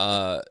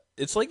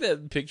 It's like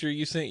that picture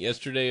you sent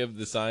yesterday of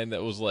the sign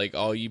that was like,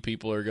 "All you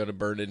people are gonna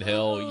burn in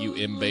hell, you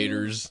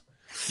invaders."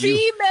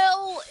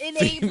 Female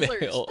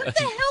enablers. What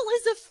the hell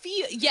is a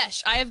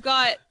Yes, I have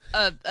got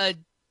a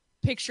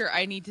picture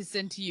I need to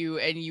send to you,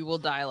 and you will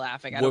die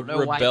laughing. I don't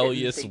know why.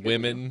 Rebellious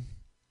women.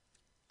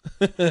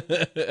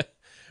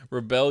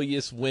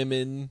 Rebellious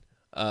women.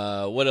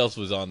 What else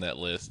was on that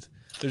list?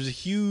 There's a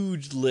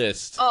huge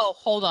list. Oh,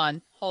 hold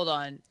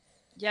on.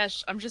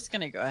 Yes, I'm just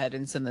gonna go ahead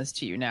and send this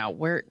to you now.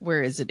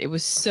 Where is it? It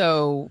was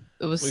so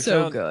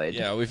good.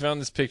 Yeah, we found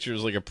this picture. It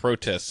was like a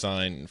protest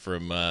sign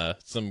from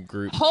some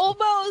group.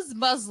 Homos,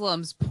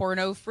 Muslims,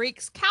 porno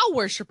freaks, cow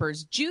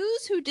worshippers,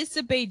 Jews who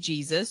disobey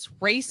Jesus,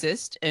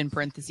 racist in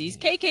parentheses,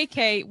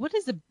 KKK. What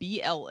is a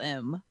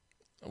BLM?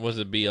 Was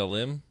it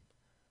BLM?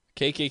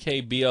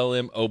 KKK,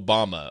 BLM,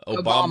 Obama.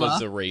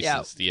 Obama's a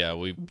racist. Yeah,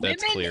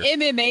 that's women clear.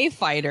 MMA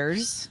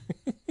fighters.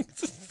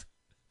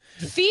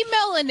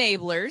 Female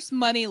enablers,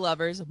 money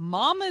lovers,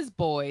 mama's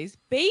boys,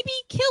 baby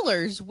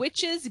killers,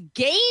 witches,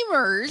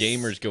 gamers.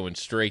 Gamers going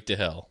straight to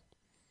hell.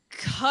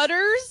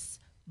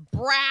 Cutters,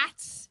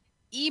 brats,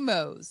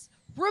 emos,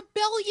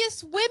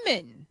 rebellious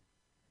women,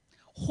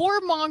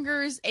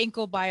 whoremongers,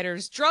 ankle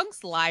biters,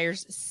 drunks,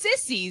 liars,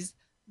 sissies,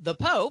 the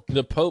Pope.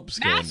 The Pope's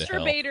going to hell.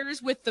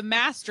 Masturbators with the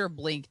master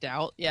blinked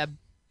out. Yeah,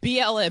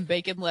 BLM,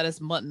 bacon, lettuce,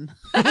 mutton.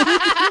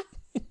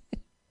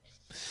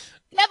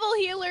 Devil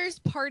healers,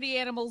 party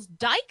animals,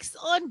 dykes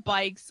on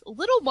bikes,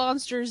 little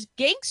monsters,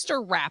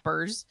 gangster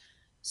rappers,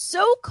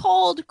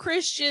 so-called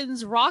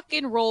Christians, rock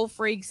and roll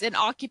freaks, and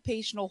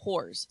occupational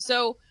whores.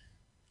 So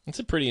that's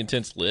a pretty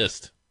intense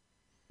list.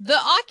 The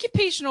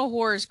occupational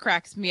whores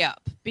cracks me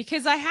up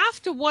because I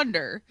have to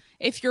wonder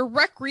if you're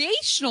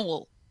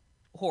recreational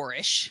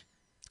whorish.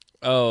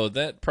 Oh,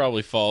 that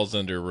probably falls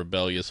under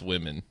rebellious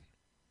women.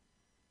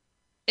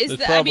 Is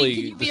It's that? I mean,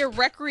 can you be a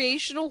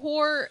recreational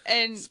whore?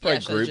 And It's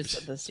probably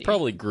grouped. It's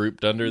probably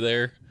grouped under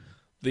there.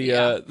 The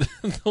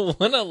the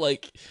one I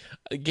like,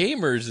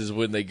 gamers, is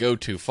when they go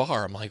too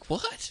far. I'm like,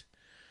 what?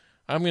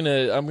 I'm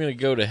gonna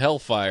go to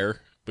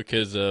hellfire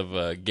because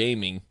of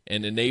gaming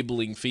and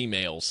enabling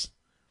females.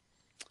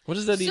 What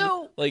does that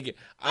even like?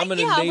 I'm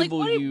gonna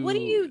enable you. What do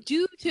you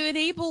do to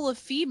enable a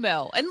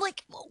female? And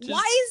like,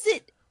 why is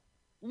it?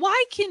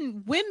 Why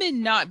can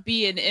women not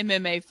be an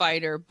MMA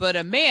fighter, but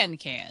a man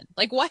can?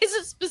 Like, why is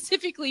it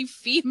specifically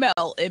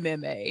female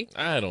MMA?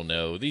 I don't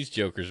know. These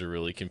jokers are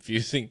really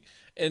confusing,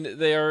 and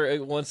they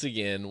are once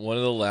again one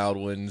of the loud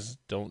ones.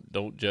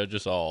 Don't judge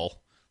us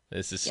all.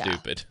 This is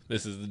stupid.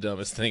 This is the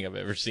dumbest thing I've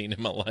ever seen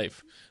in my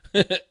life.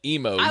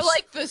 Emos. I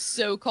like the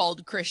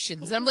so-called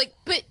Christians. I'm like,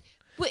 but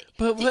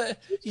what?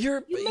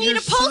 You made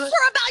a poster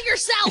about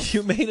yourself.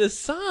 You made a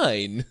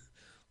sign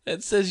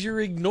that says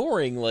you're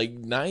ignoring like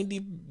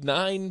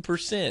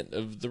 99%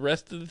 of the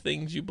rest of the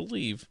things you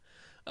believe.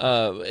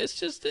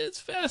 It's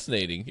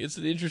fascinating. It's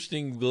an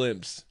interesting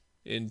glimpse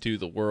into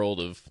the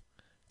world of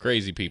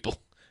crazy people.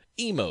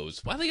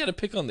 Emos. Why they got to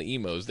pick on the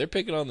emos? They're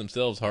picking on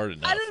themselves hard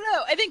enough. I don't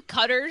know. I think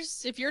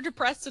cutters, if you're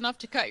depressed enough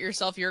to cut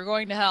yourself, you're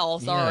going to hell.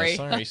 Sorry. Yeah,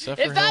 sorry.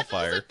 Suffer if that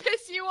hellfire. doesn't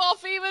piss you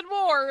off even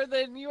more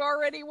than you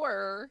already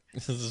were.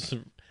 This is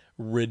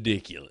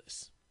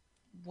ridiculous.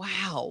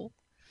 Wow.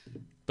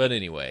 But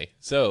anyway,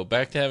 so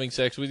back to having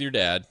sex with your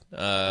dad.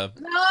 No,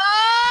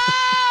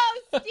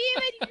 Steven,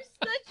 you're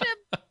such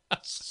a...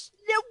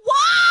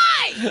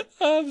 Why?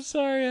 I'm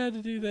sorry I had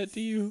to do that to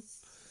you.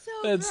 So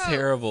That's gross.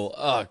 terrible.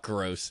 Oh,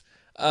 gross.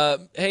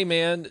 Hey,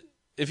 man,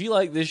 if you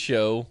like this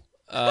show,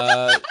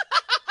 I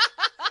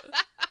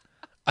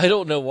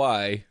don't know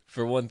why,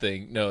 for one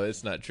thing. No,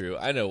 it's not true.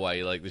 I know why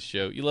you like this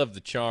show. You love the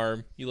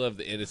charm. You love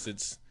the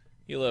innocence.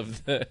 You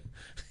love the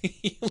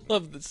you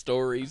love the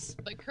stories.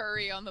 The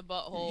curry on the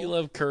butthole. You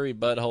love curry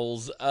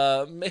buttholes.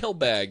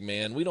 Mailbag,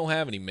 man. We don't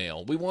have any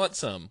mail. We want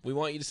some. We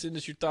want you to send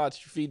us your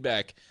thoughts, your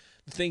feedback,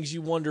 the things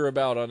you wonder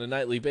about on a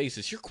nightly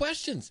basis. Your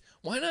questions.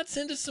 Why not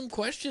send us some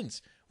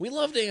questions? We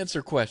love to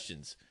answer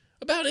questions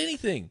about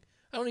anything.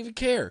 I don't even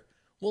care.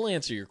 We'll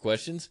answer your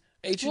questions.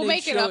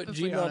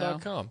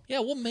 HNHshow@gmail.com. Yeah,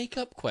 we'll make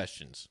up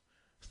questions.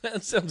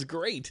 That sounds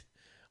great.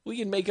 We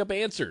can make up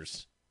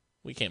answers.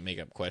 We can't make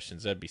up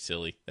questions. That'd be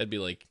silly. That'd be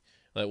like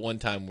one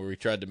time where we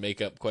tried to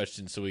make up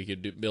questions so we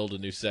could build a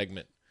new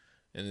segment.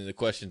 And then the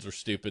questions were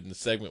stupid and the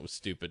segment was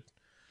stupid.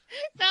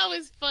 That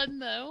was fun,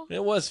 though.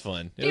 It was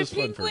fun. It was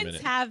fun for a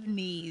minute. Penguins have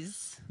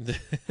knees?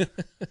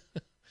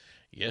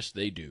 Yes,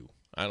 they do.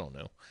 I don't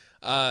know.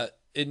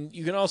 And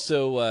you can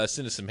also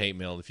send us some hate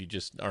mail if you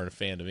just aren't a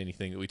fan of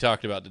anything that we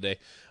talked about today.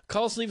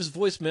 Call us, leave us a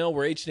voicemail.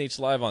 We're H&H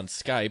Live on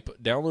Skype.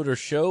 Download our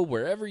show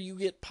wherever you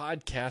get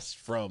podcasts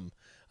from.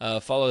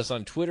 Follow us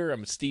on Twitter.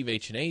 I'm Steve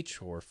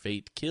H&H, or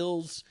Fate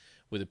Kills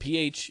with a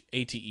PH,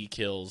 ATE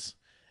Kills.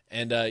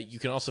 And you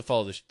can also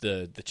follow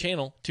the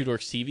channel, Two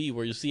Dorks TV,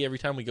 where you'll see every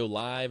time we go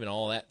live and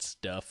all that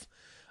stuff.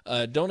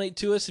 Donate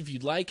to us if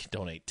you'd like.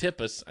 Donate. Tip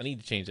us. I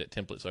need to change that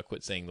template so I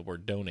quit saying the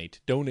word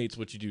donate. Donate's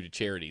what you do to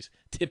charities.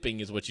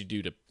 Tipping is what you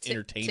do to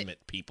entertainment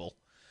people.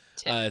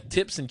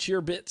 Tips and cheer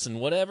bits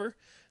and whatever.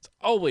 It's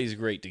always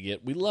great to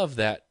get. We love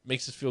that.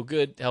 Makes us feel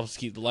good. Helps us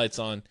keep the lights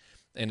on.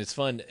 And it's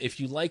fun. If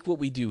you like what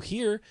we do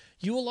here,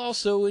 you will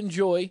also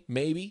enjoy,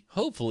 maybe,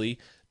 hopefully,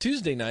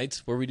 Tuesday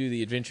nights where we do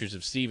the Adventures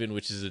of Steven,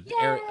 which is a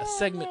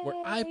segment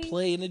where I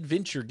play an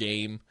adventure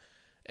game.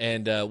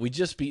 And we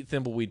just beat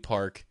Thimbleweed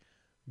Park.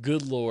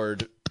 Good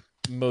Lord,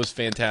 most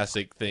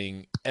fantastic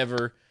thing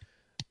ever.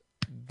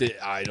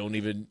 I don't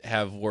even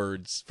have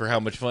words for how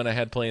much fun I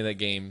had playing that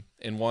game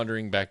and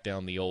wandering back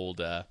down the old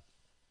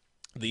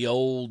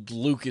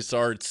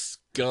LucasArts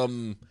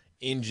scum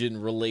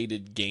engine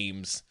related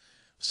games.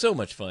 So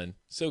much fun,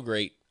 so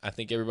great. I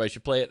think everybody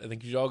should play it. I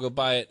think you should all go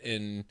buy it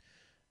and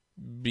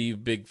be a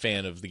big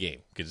fan of the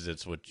game because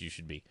that's what you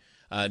should be.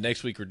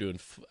 Next week we're doing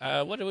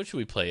what should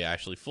we play?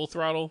 Actually, Full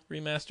Throttle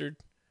Remastered.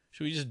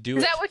 Should we just do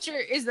it?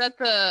 Is that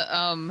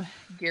the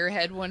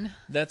Gearhead one?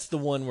 That's the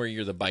one where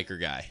you're the biker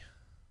guy.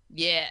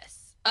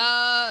 Yes.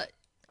 I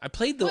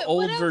played the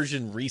old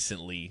version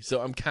recently,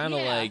 so I'm kind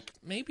of like,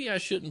 maybe I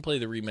shouldn't play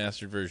the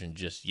remastered version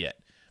just yet.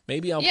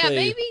 Maybe I'll play.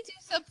 Maybe do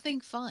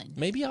something fun.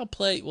 Maybe I'll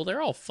play. Well,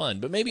 they're all fun,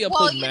 but maybe I'll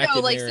play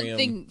Machinarium. Like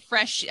something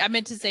fresh. I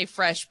meant to say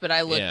fresh, but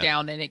I looked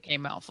down and it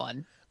came out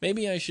fun.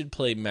 Maybe I should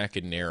play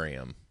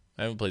Machinarium.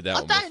 I haven't played that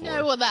one before. I don't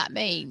know what that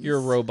means. You're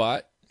a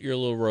robot. You're a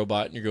little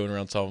robot, and you're going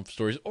around solving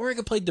stories. Or I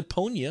could play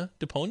Deponia.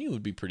 Deponia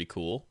would be pretty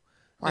cool.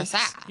 What's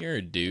that? You're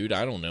a dude.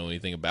 I don't know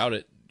anything about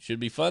it. Should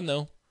be fun,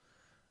 though.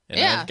 And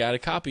I've got a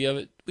copy of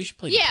it. We should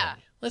play Deponia.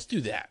 Let's do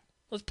that.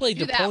 Let's play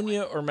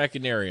Deponia or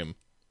Machinarium.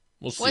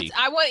 We'll see.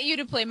 I want you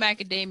to play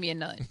Macadamia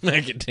Nut.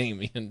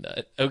 Macadamia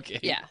Nut.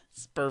 Okay. Yeah.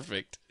 It's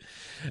perfect.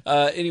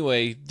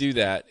 Anyway, do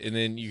that, and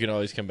then you can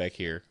always come back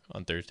here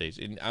on Thursdays.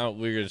 And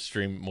we're going to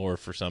stream more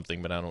for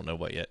something, but I don't know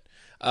what yet.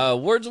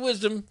 Words of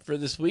wisdom for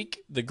this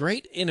week. The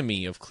great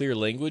enemy of clear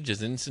language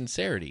is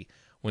insincerity.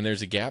 When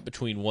there's a gap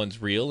between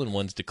one's real and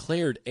one's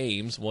declared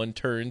aims, one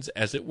turns,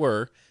 as it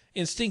were,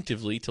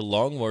 instinctively to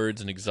long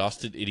words and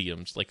exhausted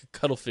idioms like a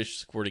cuttlefish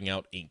squirting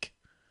out ink.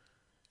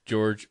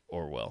 George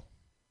Orwell.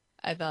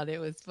 I thought it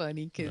was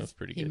funny because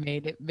he good.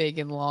 made it big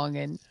and long,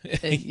 and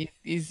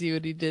you see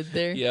what he did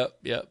there? Yep,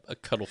 a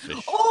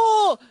cuttlefish.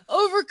 Oh,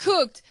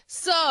 Overcooked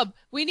sub.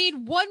 We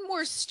need one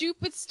more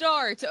stupid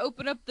star to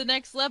open up the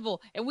next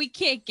level, and we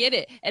can't get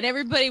it. And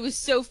everybody was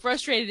so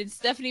frustrated, and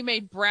Stephanie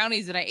made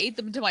brownies, and I ate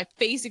them until my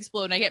face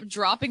exploded, and I kept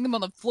dropping them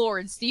on the floor,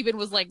 and Steven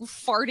was like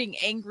farting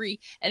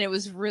angry, and it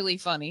was really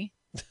funny.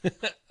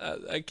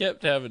 I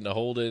kept having to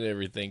hold in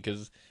everything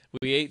because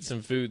we ate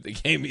some food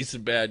that gave me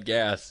some bad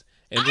gas.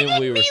 And then I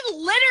didn't mean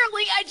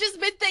literally. I just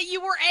meant that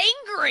you were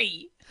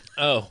angry.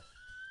 Oh.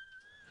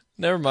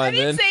 Never mind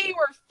then. I didn't say you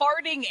were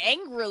farting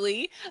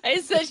angrily.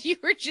 I said you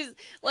were just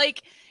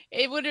like,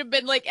 it would have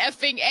been like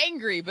effing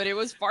angry, but it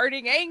was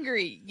farting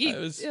angry.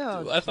 I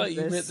thought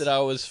you meant that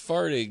I was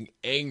farting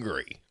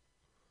angry.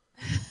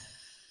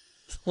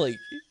 like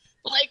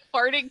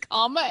farting,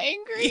 comma,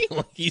 angry?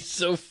 he's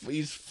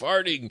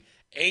farting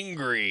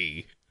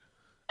angry.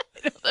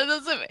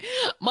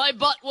 My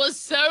butt was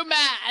so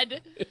mad.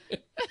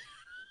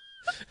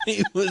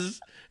 He was.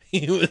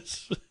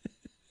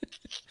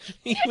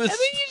 And then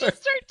you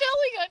just start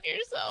telling on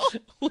yourself.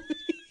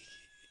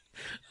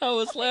 I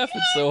was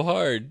laughing so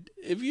hard.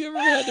 Have you ever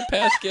had to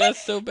pass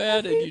gas so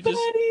bad and you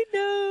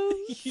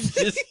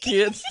just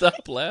can't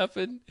stop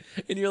laughing?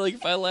 And you're like,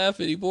 if I laugh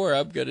anymore,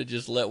 I'm gonna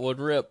just let one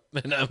rip,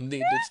 and I need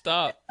to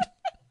stop.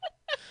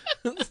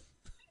 Everybody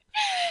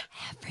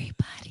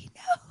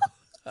knows.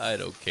 I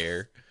don't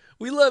care.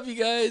 We love you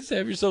guys.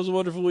 Have yourselves a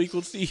wonderful week.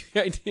 We'll see you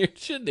right here.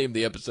 Should name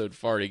the episode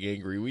Farting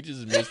Angry. We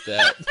just missed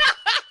that.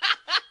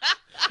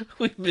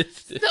 We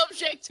missed it.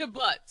 Subject to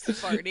butts.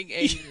 Farting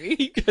angry.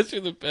 You guys are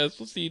the best.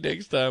 We'll see you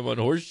next time on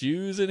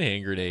Horseshoes and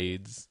Hand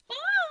Grenades.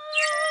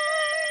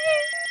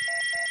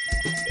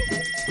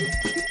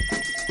 Bye.